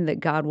 knowing that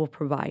God will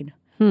provide.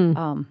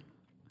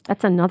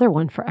 That's another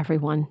one for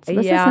everyone. So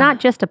this is not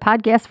just a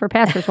podcast for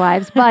pastors'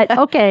 wives, but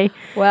okay.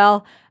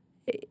 Well,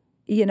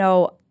 if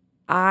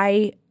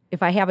I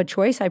have a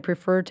choice, I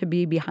prefer to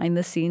be behind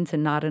the scenes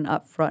and not an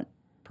upfront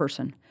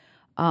person.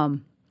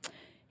 And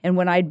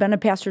when I'd been a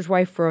pastor's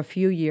wife for a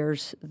few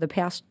years,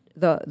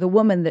 the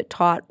woman that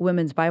taught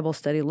women's Bible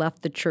study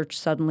left the church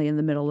suddenly in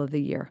the middle of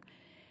the year.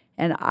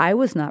 And I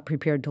was not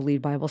prepared to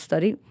lead Bible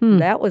study.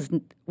 That was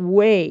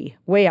way,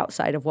 way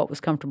outside of what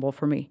was comfortable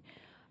for me.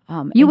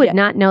 You would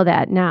not know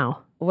that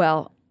now.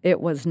 Well, it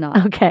was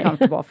not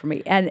comfortable for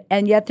me.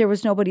 And yet there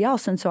was nobody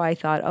else. And so I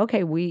thought,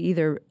 okay, we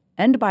either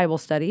end Bible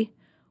study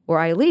or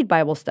I lead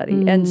Bible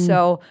study. And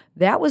so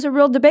that was a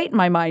real debate in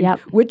my mind.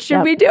 Which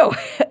should we do?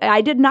 I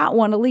did not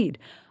want to lead.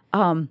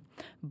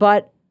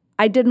 But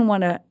I didn't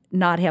want to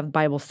not have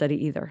Bible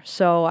study either.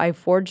 So I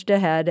forged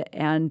ahead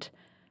and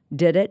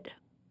did it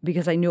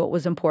because I knew it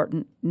was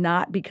important,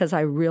 not because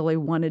I really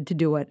wanted to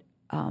do it.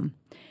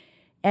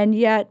 And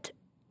yet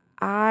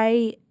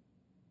I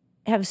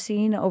have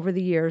seen over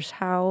the years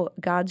how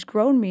God's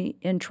grown me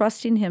in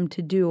trusting Him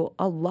to do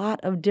a lot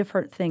of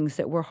different things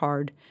that were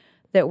hard,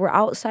 that were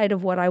outside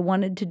of what I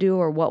wanted to do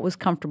or what was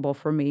comfortable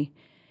for me.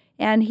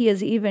 And He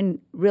has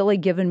even really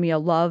given me a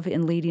love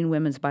in leading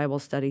women's Bible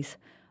studies.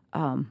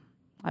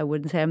 I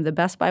wouldn't say I'm the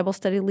best Bible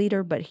study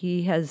leader, but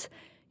He has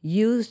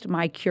used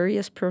my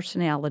curious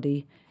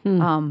personality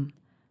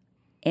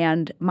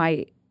and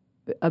my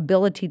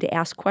ability to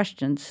ask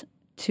questions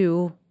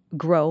to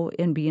grow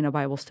in being a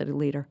Bible study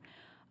leader.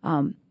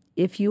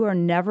 If you are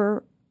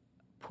never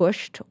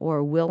pushed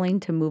or willing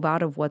to move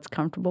out of what's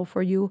comfortable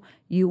for you,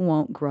 you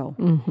won't grow.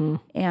 Mm-hmm.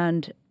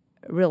 And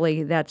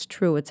really, that's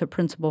true. It's a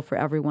principle for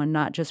everyone,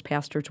 not just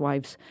pastors'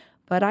 wives.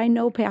 But I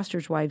know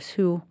pastors' wives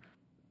who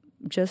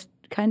just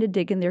kind of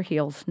dig in their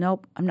heels.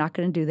 Nope, I'm not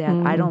going to do that.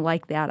 I don't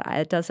like that.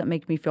 It doesn't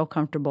make me feel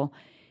comfortable.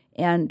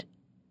 And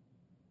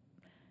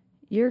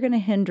you're going to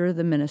hinder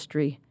the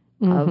ministry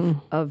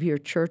of your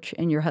church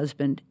and your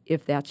husband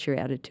if that's your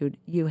attitude.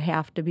 You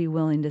have to be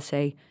willing to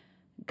say,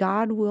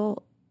 God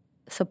will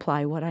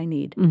supply what I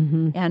need,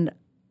 and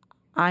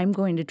I'm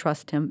going to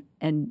trust him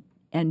and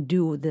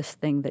do this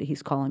thing that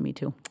he's calling me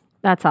to.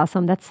 That's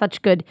awesome. That's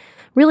such good,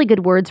 really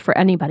good words for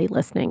anybody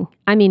listening.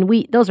 I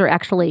mean, those are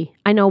actually,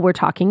 I know we're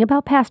talking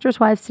about pastors'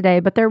 wives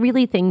today, but they're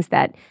really things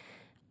that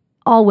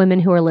all women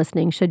who are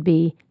listening should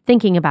be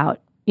thinking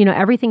about. You know,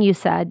 everything you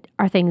said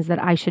are things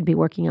that I should be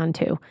working on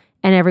too,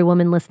 and every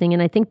woman listening.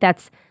 And I think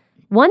that's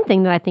one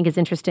thing that I think is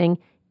interesting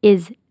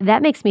is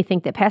that makes me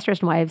think that pastors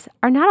and wives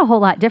are not a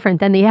whole lot different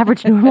than the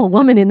average normal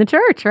woman in the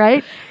church,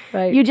 right?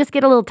 Right. You just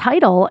get a little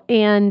title,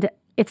 and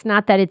it's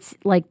not that it's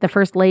like the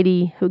first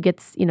lady who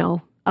gets, you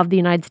know, of the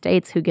United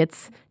States who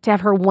gets to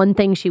have her one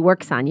thing she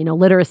works on, you know,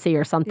 literacy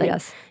or something.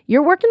 Yes.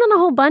 You're working on a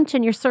whole bunch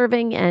and you're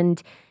serving,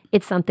 and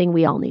it's something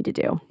we all need to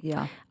do.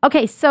 Yeah.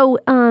 Okay, so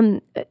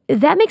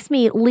that makes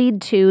me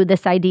lead to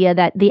this idea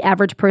that the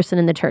average person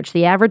in the church,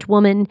 the average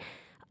woman,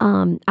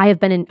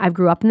 I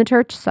grew up in the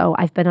church, so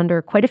I've been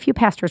under quite a few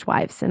pastors'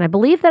 wives, and I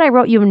believe that I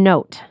wrote you a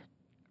note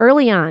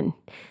early on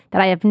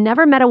that I have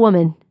never met a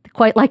woman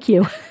quite like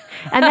you.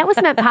 And that was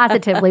meant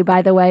positively,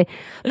 by the way.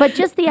 But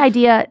just the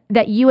idea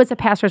that you as a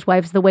pastor's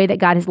wife, the way that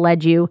God has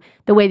led you,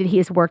 the way that he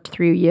has worked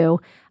through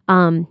you.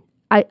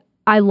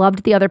 I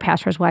loved the other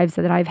pastors' wives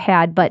that I've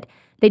had, but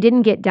they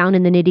didn't get down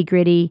in the nitty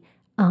gritty.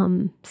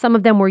 Some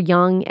of them were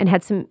young and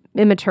had some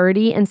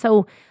immaturity. And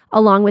so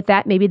along with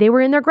that, maybe they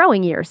were in their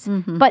growing years.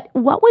 But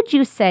what would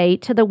you say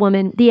to the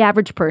woman, the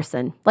average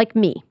person like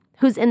me,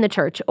 who's in the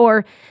church,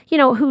 or, you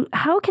know,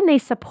 how can they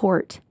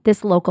support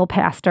this local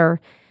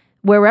pastor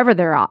wherever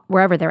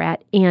they're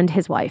at, and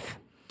his wife?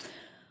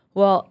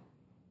 Well,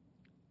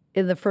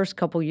 in the first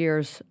couple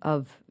years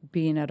of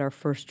being at our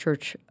first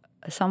church,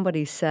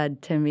 somebody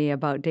said to me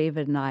about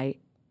David and I,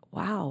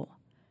 wow,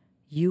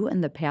 you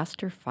and the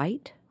pastor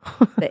fight?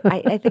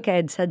 I think I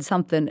had said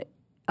something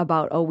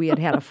about, we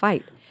had a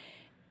fight.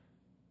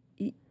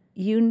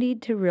 You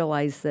need to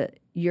realize that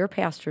your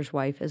pastor's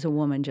wife is a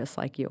woman just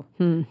like you.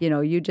 You know,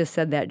 you just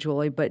said that,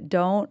 Julie, but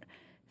don't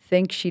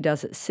think she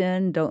doesn't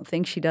sin. Don't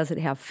think she doesn't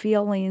have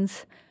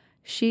feelings.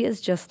 She is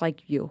just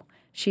like you.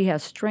 She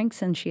has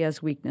strengths and she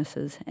has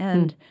weaknesses.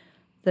 And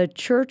the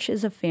church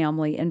is a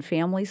family, and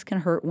families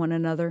can hurt one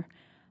another.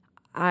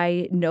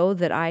 I know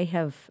that I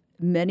have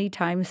many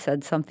times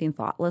said something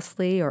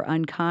thoughtlessly or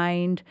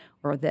unkind,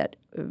 or that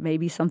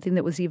maybe something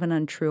that was even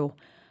untrue.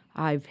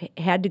 I've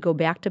had to go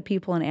back to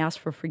people and ask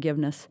for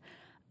forgiveness.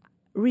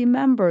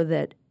 Remember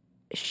that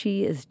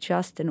she is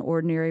just an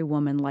ordinary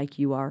woman like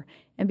you are,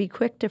 and be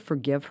quick to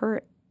forgive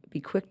her, be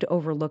quick to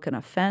overlook an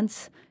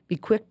offense, be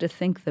quick to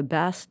think the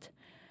best.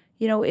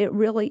 You know, it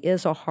really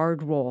is a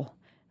hard role.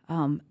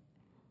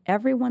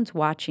 Everyone's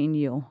watching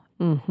you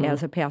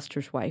as a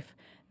pastor's wife.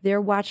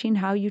 They're watching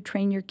how you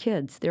train your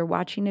kids. They're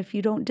watching if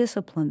you don't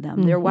discipline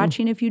them. They're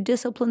watching if you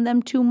discipline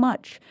them too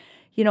much.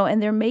 You know,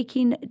 and they're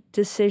making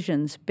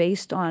decisions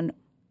based on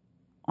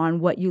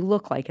what you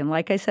look like. And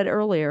like I said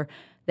earlier,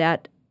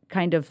 that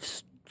kind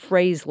of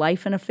phrase,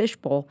 life in a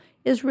fishbowl,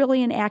 is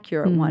really an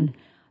accurate one.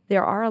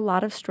 There are a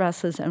lot of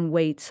stresses and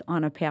weights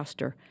on a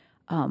pastor.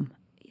 You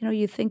know,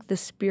 you think the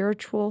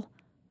spiritual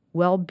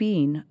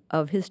well-being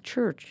of his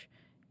church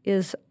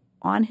is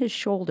on his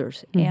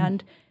shoulders,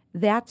 and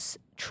that's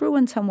true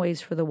in some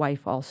ways for the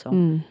wife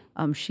also.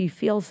 She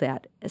feels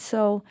that.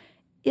 So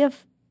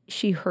if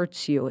she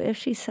hurts you, if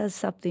she says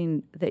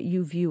something that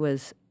you view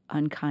as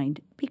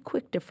unkind, be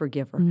quick to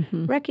forgive her.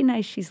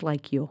 Recognize she's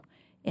like you,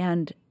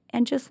 and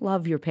just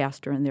love your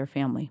pastor and their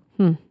family.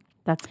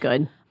 That's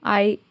good.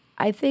 I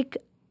think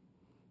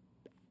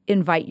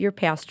invite your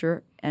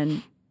pastor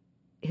and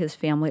his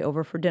family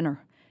over for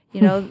dinner.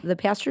 You know, the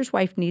pastor's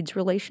wife needs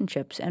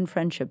relationships and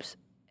friendships.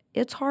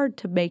 It's hard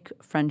to make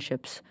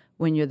friendships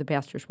when you're the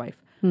pastor's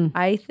wife.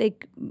 I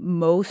think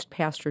most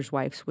pastors'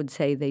 wives would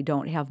say they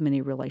don't have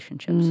many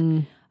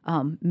relationships.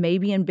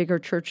 Maybe in bigger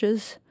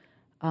churches,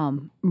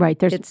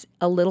 right? It's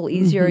a little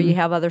easier. You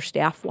have other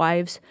staff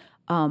wives,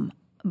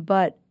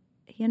 but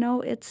you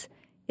know, it's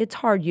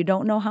hard. You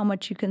don't know how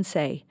much you can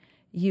say.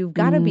 You've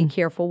got to be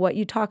careful what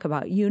you talk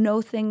about. You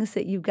know, things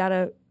that you've got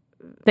to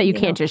that you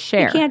can't just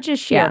share. You can't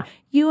just share. Yeah.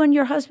 You and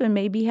your husband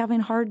may be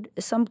having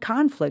some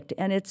conflict,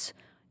 and it's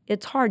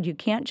hard. You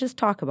can't just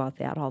talk about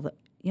that all the.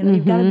 You know,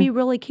 you've got to be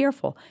really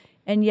careful,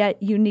 and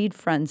yet you need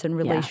friends and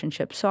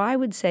relationships. So I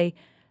would say,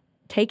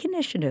 take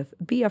initiative.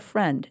 Be a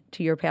friend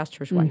to your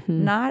pastor's wife,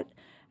 not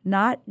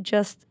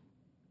just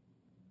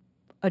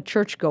a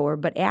churchgoer,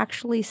 but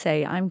actually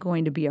say, I'm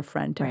going to be a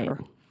friend to her.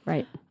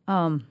 Right.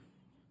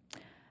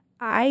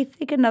 I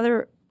think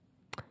another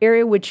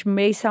area which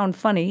may sound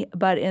funny,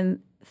 but in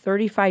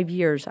 35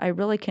 years, I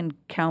really can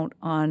count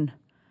on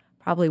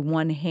probably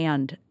one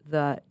hand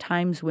the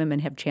times women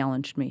have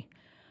challenged me.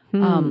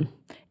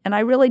 And I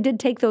really did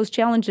take those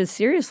challenges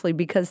seriously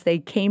because they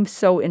came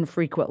so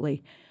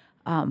infrequently.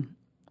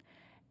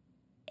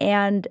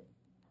 And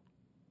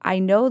I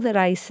know that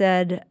I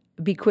said,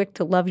 be quick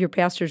to love your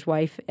pastor's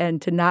wife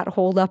and to not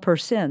hold up her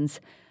sins.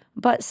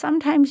 But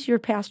sometimes your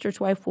pastor's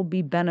wife will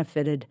be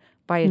benefited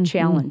by a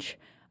challenge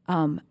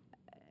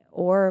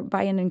or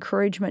by an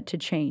encouragement to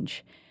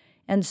change.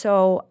 And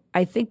so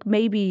I think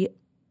maybe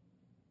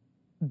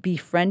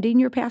befriending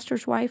your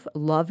pastor's wife,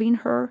 loving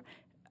her,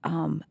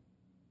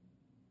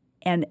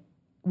 and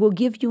will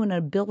give you an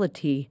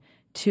ability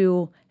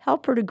to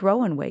help her to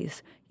grow in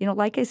ways.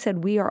 Like I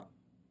said, we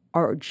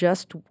are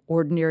just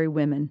ordinary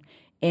women,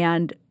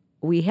 and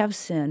we have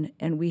sin,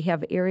 and we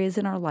have areas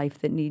in our life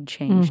that need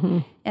change.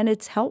 And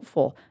it's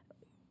helpful.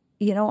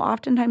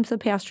 Oftentimes the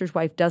pastor's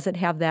wife doesn't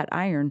have that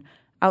iron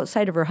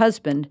outside of her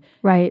husband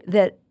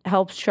that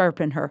helps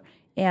sharpen her,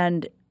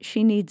 and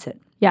she needs it.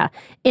 Yeah.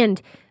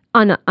 And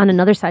on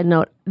another side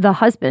note, the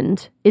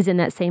husband is in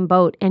that same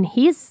boat, and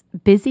he's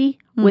busy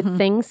with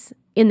things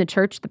in the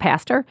church, the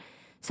pastor.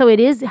 So it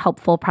is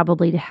helpful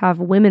probably to have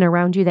women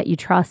around you that you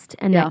trust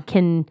and that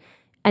can,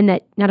 and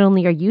that not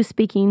only are you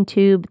speaking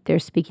to, but they're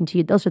speaking to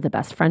you. Those are the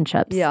best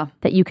friendships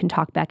that you can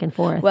talk back and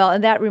forth. Well,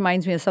 and that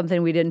reminds me of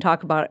something we didn't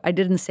talk about. I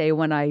didn't say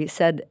when I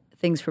said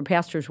things for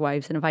pastors'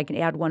 wives, and if I can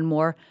add one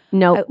more.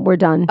 No, we're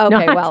done.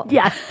 Okay, no, well.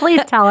 Yes,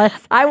 please tell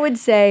us. I would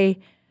say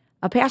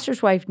a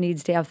pastor's wife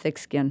needs to have thick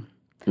skin.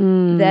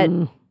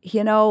 That,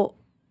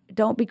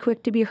 don't be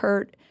quick to be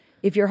hurt.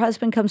 If your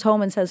husband comes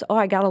home and says,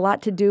 I got a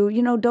lot to do,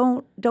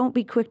 don't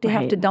be quick to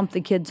have to dump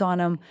the kids on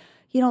him.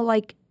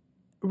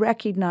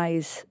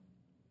 Recognize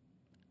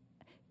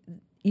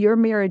your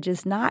marriage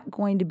is not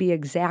going to be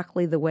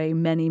exactly the way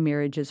many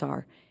marriages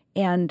are.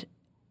 And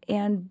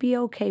be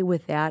okay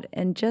with that.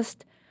 And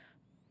just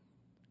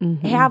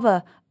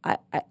have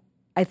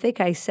I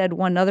think I said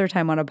one other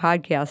time on a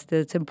podcast that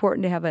it's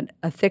important to have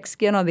a thick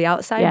skin on the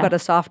outside, but a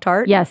soft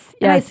heart. Yes.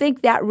 And I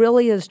think that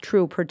really is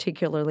true,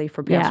 particularly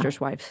for pastors'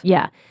 wives.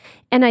 Yeah.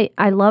 And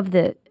I love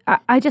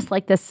I just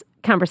like this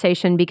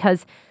conversation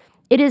because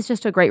it is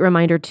just a great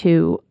reminder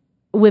to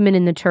women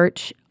in the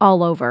church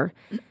all over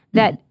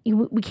that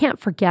we can't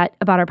forget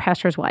about our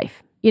pastor's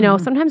wife.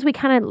 Sometimes we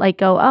kind of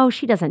go,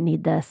 she doesn't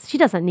need this. She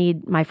doesn't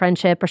need my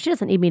friendship, or she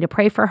doesn't need me to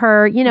pray for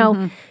her.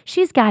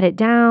 She's got it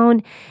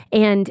down.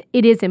 And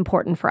it is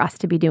important for us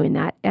to be doing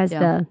that as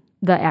the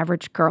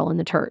average girl in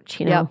the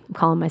church. I'm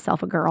calling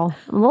myself a girl.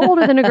 I'm a little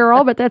older than a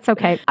girl, but that's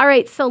okay. All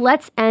right, so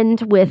let's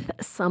end with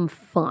some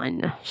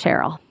fun,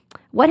 Cheryl.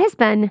 What has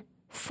been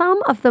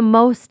some of the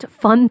most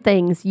fun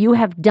things you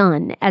have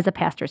done as a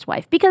pastor's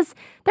wife? Because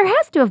there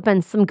has to have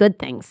been some good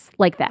things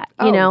like that,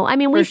 I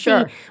mean, we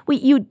see,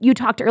 you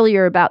talked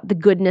earlier about the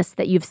goodness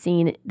that you've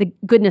seen, the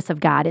goodness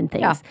of God in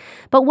things. Yeah.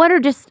 But what are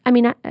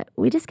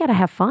we just got to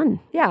have fun.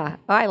 Yeah,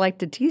 I like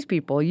to tease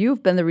people.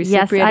 You've been the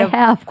recipient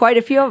of quite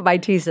a few of my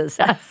teases.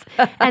 Yes,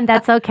 and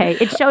that's okay.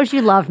 It shows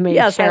you love me,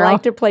 Yes, Cheryl. I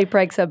like to play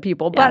pranks on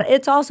people. But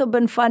it's also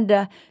been fun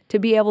to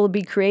be able to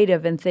be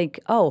creative and think,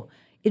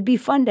 it'd be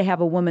fun to have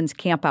a women's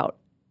camp out.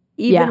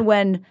 Even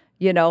when,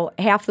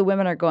 half the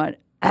women are going,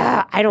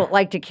 I don't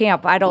like to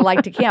camp. I don't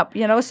like to camp.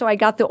 So I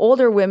got the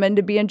older women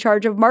to be in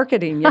charge of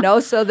marketing,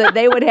 so that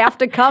they would have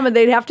to come and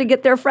they'd have to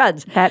get their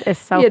friends. That is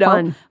so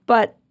fun.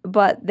 But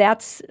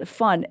that's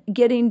fun.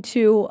 Getting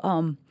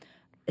to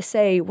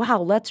say, wow,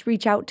 let's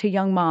reach out to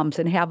young moms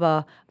and have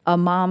a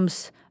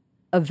mom's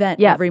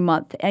event every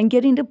month, and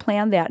getting to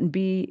plan that and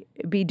be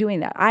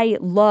doing that. I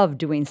love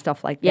doing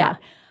stuff like that.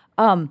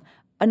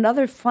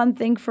 Another fun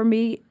thing for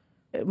me,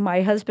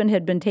 my husband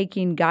had been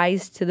taking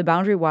guys to the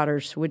Boundary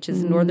Waters, which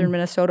is in northern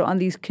Minnesota, on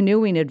these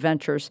canoeing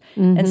adventures.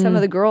 And some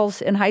of the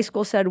girls in high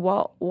school said,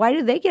 well, why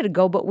do they get to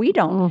go, but we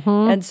don't?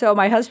 And so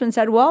my husband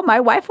said, well, my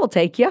wife will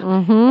take you.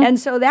 And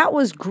so that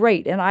was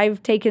great. And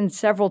I've taken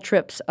several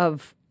trips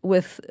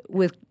with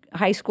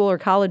high school or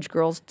college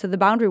girls to the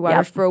Boundary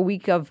Waters for a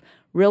week of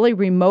really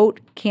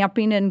remote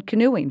camping and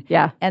canoeing.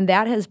 Yeah. And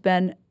that has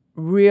been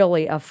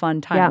really a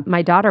fun time. Yeah,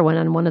 my daughter went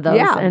on one of those.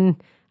 Yeah.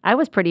 And I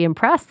was pretty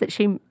impressed that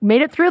she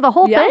made it through the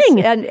whole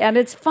thing. And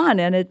it's fun,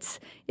 and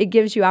it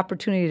gives you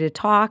opportunity to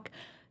talk.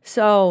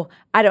 So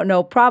I don't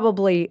know,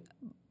 probably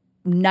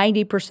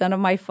 90% of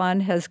my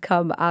fun has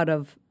come out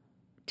of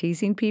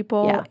teasing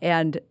people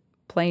and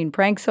playing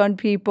pranks on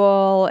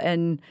people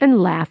and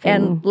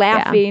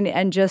laughing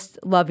and just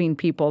loving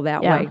people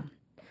that way.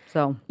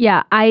 So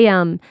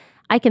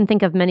I can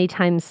think of many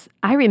times.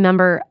 I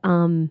remember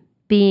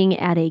being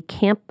at a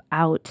camp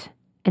out.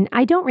 And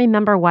I don't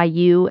remember why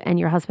you and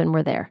your husband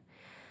were there,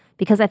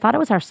 because I thought it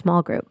was our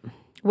small group.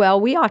 Well,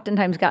 we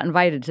oftentimes got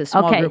invited to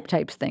small group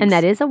types things. And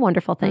that is a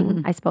wonderful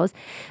thing, I suppose.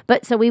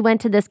 But so we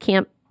went to this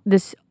camp,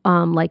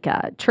 like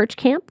a church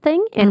camp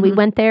thing, and we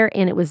went there,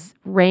 and it was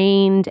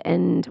rained,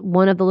 and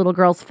one of the little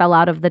girls fell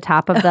out of the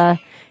top of the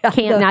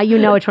camp. Now you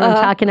know which one I'm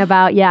talking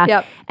about. Yeah.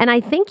 Yep. And I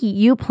think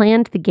you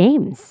planned the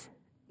games.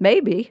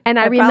 Maybe. And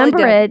I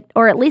remember it,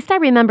 or at least I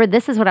remember,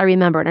 this is what I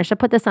remember, and I should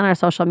put this on our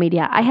social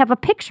media. I have a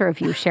picture of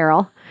you,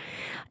 Cheryl,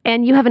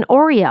 and you have an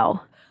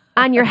Oreo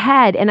on your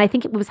head, and I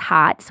think it was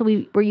hot, so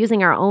we were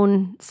using our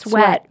own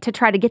sweat to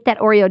try to get that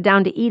Oreo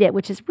down to eat it,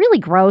 which is really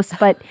gross,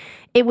 but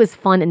it was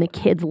fun, and the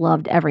kids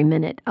loved every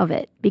minute of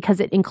it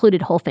because it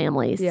included whole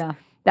families. Yeah.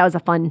 That was a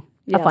fun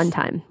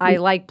time. I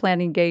like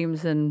planning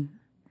games, and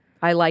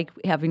I like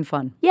having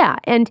fun. Yeah,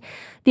 and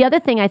the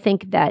other thing I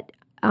think that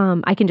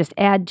I can just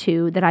add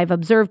to that I've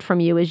observed from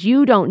you is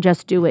you don't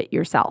just do it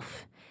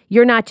yourself.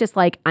 You're not just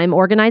like, I'm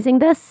organizing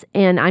this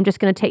and I'm just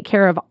going to take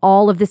care of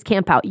all of this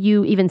camp out.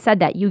 You even said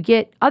that. You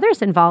get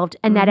others involved,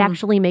 and that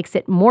actually makes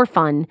it more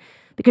fun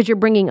because you're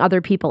bringing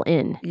other people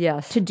in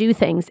to do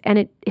things,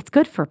 and it's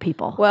good for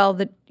people. Well,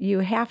 you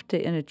have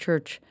to, in a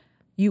church,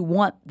 you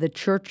want the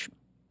church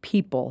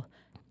people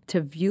to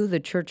view the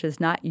church as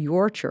not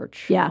your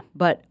church,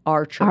 but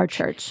our church. Our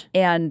church.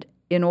 And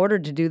in order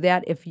to do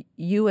that, if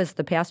you as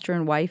the pastor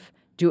and wife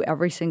do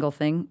every single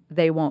thing,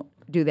 they won't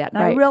do that.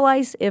 And I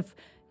realize if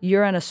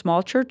you're in a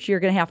small church,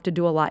 you're going to have to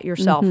do a lot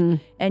yourself.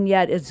 And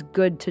yet it's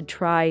good to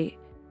try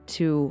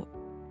to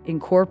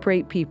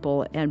incorporate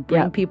people and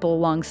bring people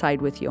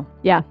alongside with you.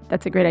 Yeah,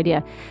 that's a great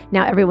idea.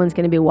 Now everyone's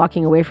going to be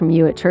walking away from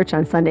you at church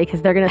on Sunday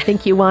because they're going to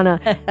think you want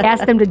to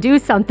ask them to do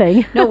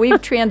something. No,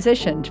 we've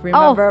transitioned.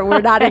 Remember,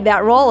 we're not in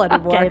that role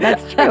anymore. Okay,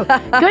 that's true.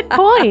 Good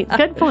point.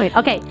 Good point.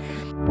 Okay.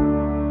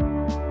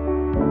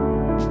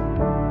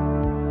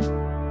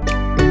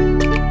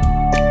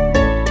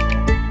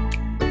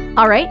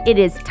 All right, it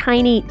is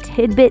Tiny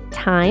Tidbit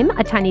time.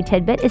 A tiny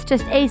tidbit is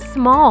just a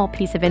small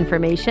piece of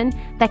information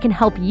that can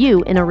help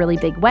you in a really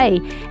big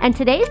way. And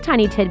today's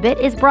Tiny Tidbit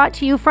is brought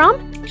to you from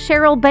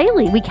Cheryl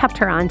Bailey. We kept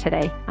her on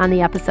today on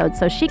the episode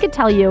so she could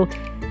tell you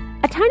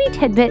a tiny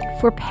tidbit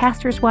for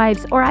pastors'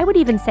 wives, or I would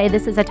even say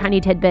this is a tiny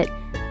tidbit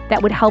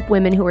that would help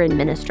women who are in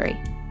ministry.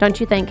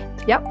 Don't you think?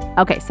 Yep.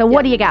 Okay, so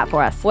what do you got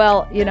for us?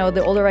 Well,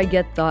 the older I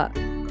get, the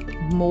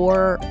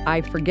more I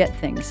forget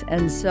things.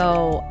 And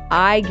so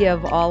I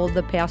give all of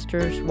the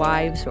pastors'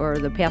 wives or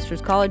the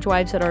pastors' college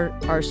wives at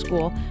our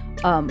school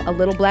a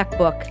little black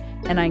book,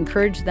 and I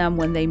encourage them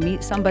when they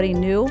meet somebody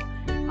new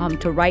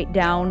to write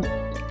down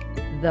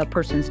the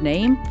person's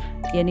name,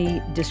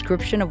 any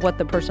description of what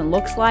the person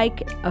looks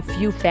like, a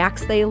few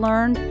facts they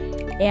learned,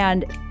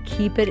 and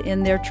keep it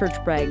in their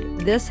church bag.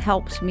 This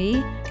helps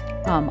me.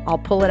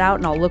 I'll pull it out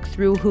and I'll look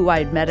through who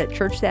I'd met at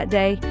church that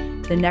day.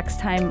 The next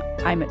time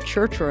I'm at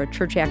church or a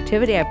church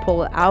activity, I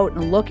pull it out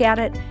and look at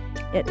it.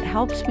 It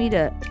helps me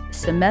to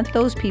cement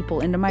those people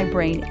into my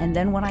brain, and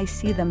then when I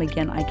see them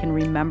again, I can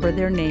remember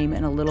their name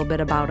and a little bit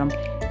about them.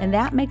 And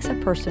that makes a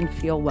person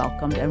feel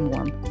welcomed and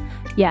warm.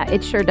 Yeah,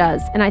 it sure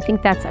does. And I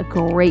think that's a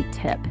great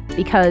tip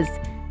because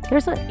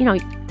there's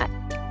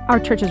our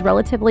church is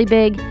relatively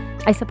big.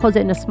 I suppose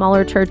in a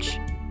smaller church,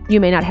 you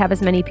may not have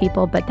as many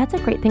people, but that's a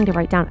great thing to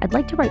write down. I'd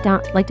like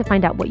to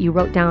find out what you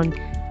wrote down.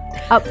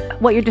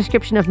 What your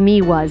description of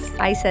me was.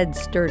 I said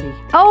sturdy.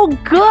 Oh,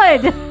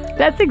 good.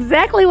 That's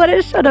exactly what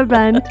it should have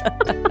been.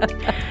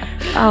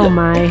 Oh,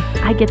 my.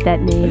 I get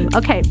that name.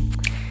 Okay.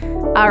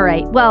 All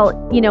right.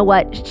 Well, you know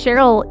what,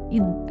 Cheryl,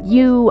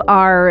 you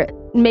are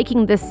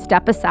making this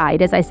step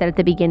aside, as I said at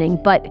the beginning,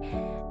 but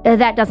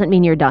that doesn't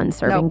mean you're done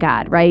serving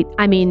God, right?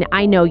 I mean,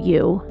 I know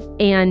you,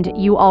 and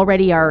you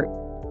already are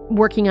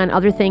working on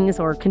other things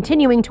or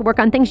continuing to work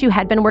on things you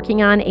had been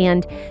working on,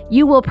 and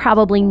you will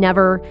probably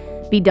never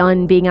be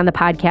done being on the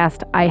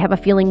podcast. I have a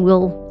feeling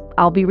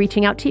I'll be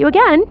reaching out to you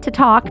again to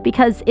talk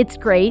because it's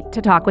great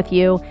to talk with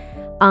you.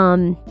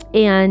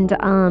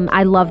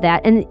 I love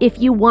that. And if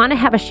you want to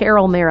have a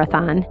Cheryl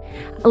marathon,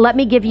 let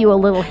me give you a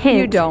little hint.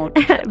 You don't.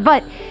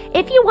 But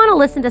if you want to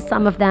listen to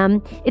some of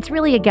them, it's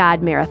really a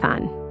God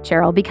marathon,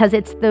 Cheryl, because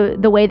it's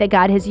the way that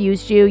God has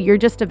used you. You're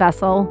just a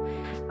vessel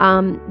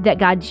that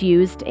God's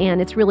used,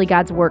 and it's really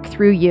God's work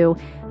through you.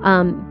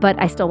 But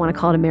I still want to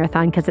call it a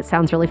marathon because it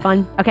sounds really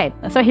fun. Okay,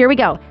 so here we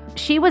go.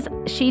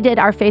 She did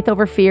our Faith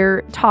Over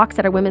Fear talks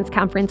at our women's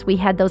conference. We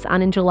had those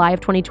on in July of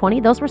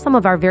 2020. Those were some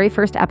of our very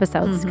first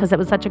episodes because it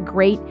was such a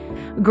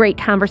great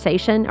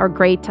conversation or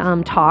great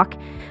talk.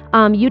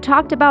 You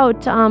talked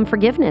about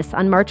forgiveness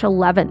on March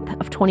 11th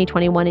of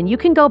 2021, and you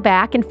can go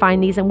back and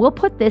find these, and we'll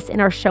put this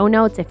in our show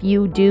notes if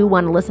you do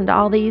want to listen to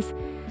all these.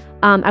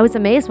 I was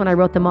amazed when I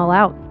wrote them all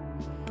out.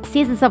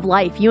 Seasons of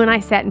life. You and I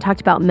sat and talked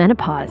about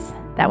menopause.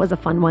 That was a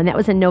fun one. That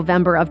was in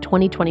November of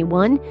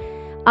 2021.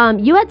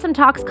 You had some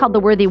talks called The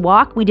Worthy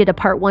Walk. We did a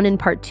part 1 and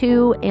part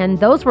 2, and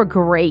those were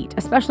great,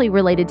 especially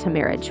related to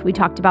marriage. We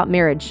talked about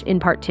marriage in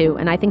part 2,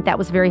 and I think that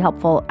was very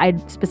helpful. I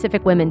had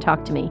specific women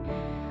talk to me.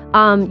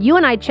 You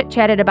and I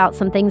chit-chatted about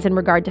some things in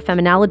regard to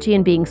feminology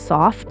and being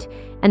soft,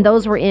 and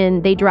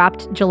they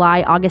dropped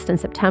July, August, and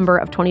September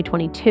of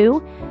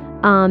 2022.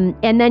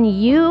 And then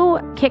you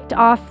kicked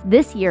off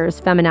this year's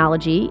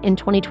Feminology in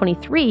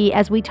 2023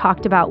 as we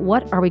talked about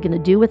what are we going to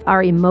do with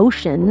our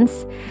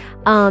emotions.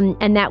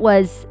 And that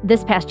was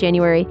this past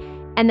January.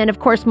 And then, of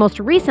course, most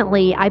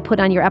recently, I put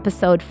on your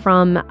episode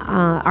from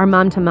our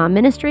Mom to Mom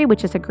ministry,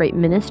 which is a great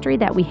ministry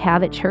that we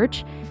have at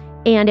church.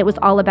 And it was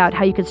all about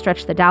how you could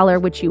stretch the dollar,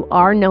 which you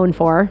are known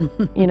for,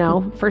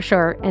 for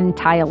sure. And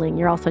tiling.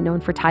 You're also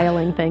known for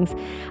tiling things.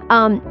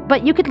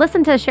 But you could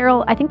listen to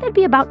Cheryl. I think that'd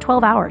be about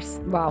 12 hours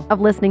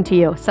of listening to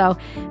you. So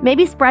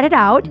maybe spread it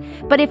out.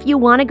 But if you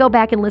want to go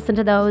back and listen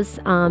to those,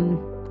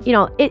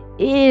 it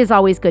is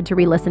always good to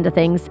re-listen to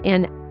things.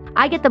 And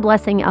I get the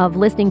blessing of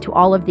listening to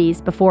all of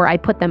these before I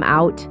put them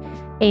out.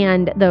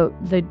 And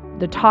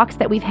the talks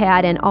that we've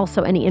had, and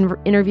also any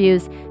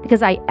interviews,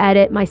 because I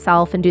edit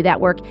myself and do that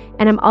work.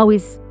 And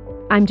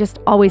I'm just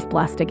always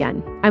blessed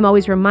again. I'm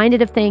always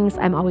reminded of things.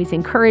 I'm always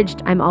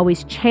encouraged. I'm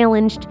always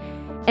challenged.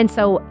 And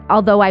so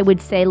although I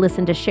would say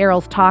listen to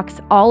Cheryl's talks,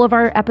 all of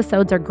our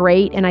episodes are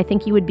great. And I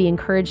think you would be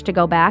encouraged to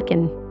go back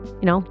and,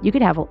 you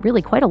could have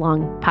really quite a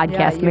long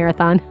podcast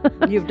marathon.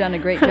 You've done a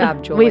great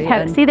job, Julie.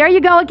 See, there you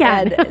go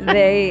again.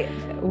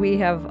 And we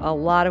have a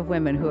lot of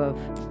women who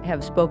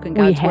have spoken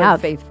God's word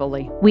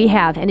faithfully. We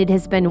have, and it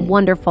has been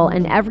wonderful.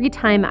 And every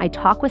time I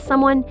talk with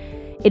someone,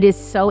 it is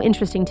so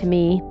interesting to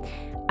me.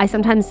 I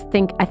sometimes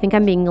think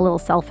I'm being a little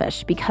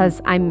selfish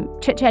because I'm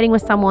chit-chatting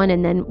with someone,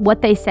 and then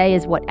what they say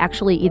is what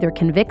actually either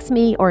convicts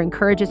me or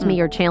encourages me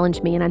or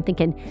challenges me. And I'm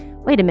thinking,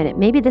 wait a minute,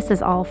 maybe this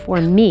is all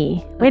for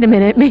me. Wait a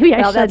minute, maybe I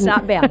shouldn't. Well, that's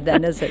not bad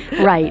then, is it?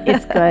 Right,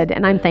 it's good,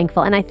 and I'm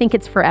thankful. And I think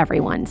it's for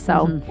everyone.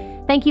 So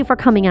thank you for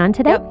coming on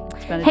today. Yep,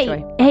 it's been a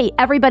joy. Hey,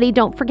 everybody,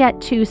 don't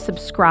forget to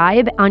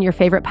subscribe on your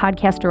favorite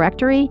podcast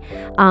directory,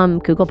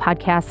 Google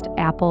Podcast,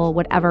 Apple,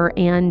 whatever,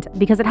 and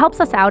because it helps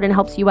us out and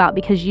helps you out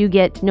because you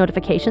get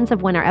notifications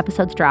of when our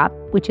episodes drop,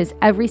 which is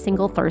every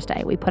single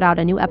Thursday. We put out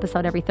a new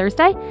episode every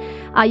Thursday.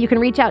 You can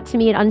reach out to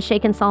me at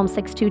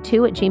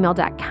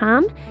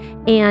unshakenpsalm622@gmail.com.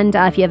 And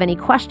if you have any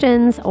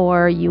questions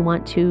or you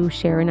want to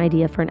share an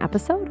idea for an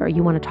episode or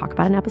you want to talk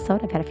about an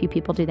episode, I've had a few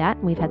people do that,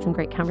 and we've had some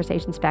great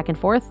conversations back and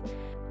forth.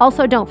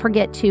 Also, don't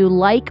forget to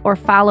like or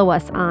follow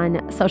us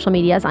on social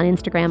medias, on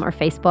Instagram or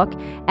Facebook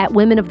at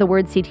Women of the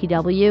Word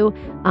CTW.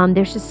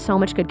 There's just so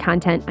much good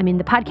content. I mean,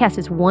 the podcast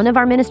is one of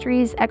our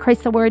ministries at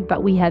Christ the Word,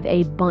 but we have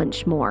a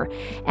bunch more.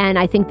 And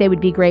I think they would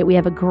be great. We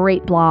have a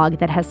great blog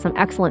that has some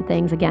excellent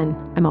things. Again,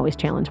 I'm always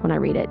challenged when I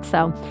read it.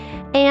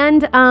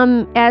 And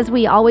as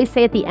we always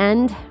say at the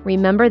end,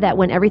 remember that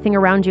when everything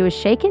around you is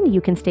shaken, you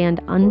can stand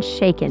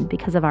unshaken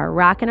because of our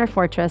rock and our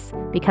fortress,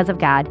 because of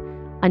God.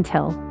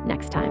 Until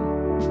next time.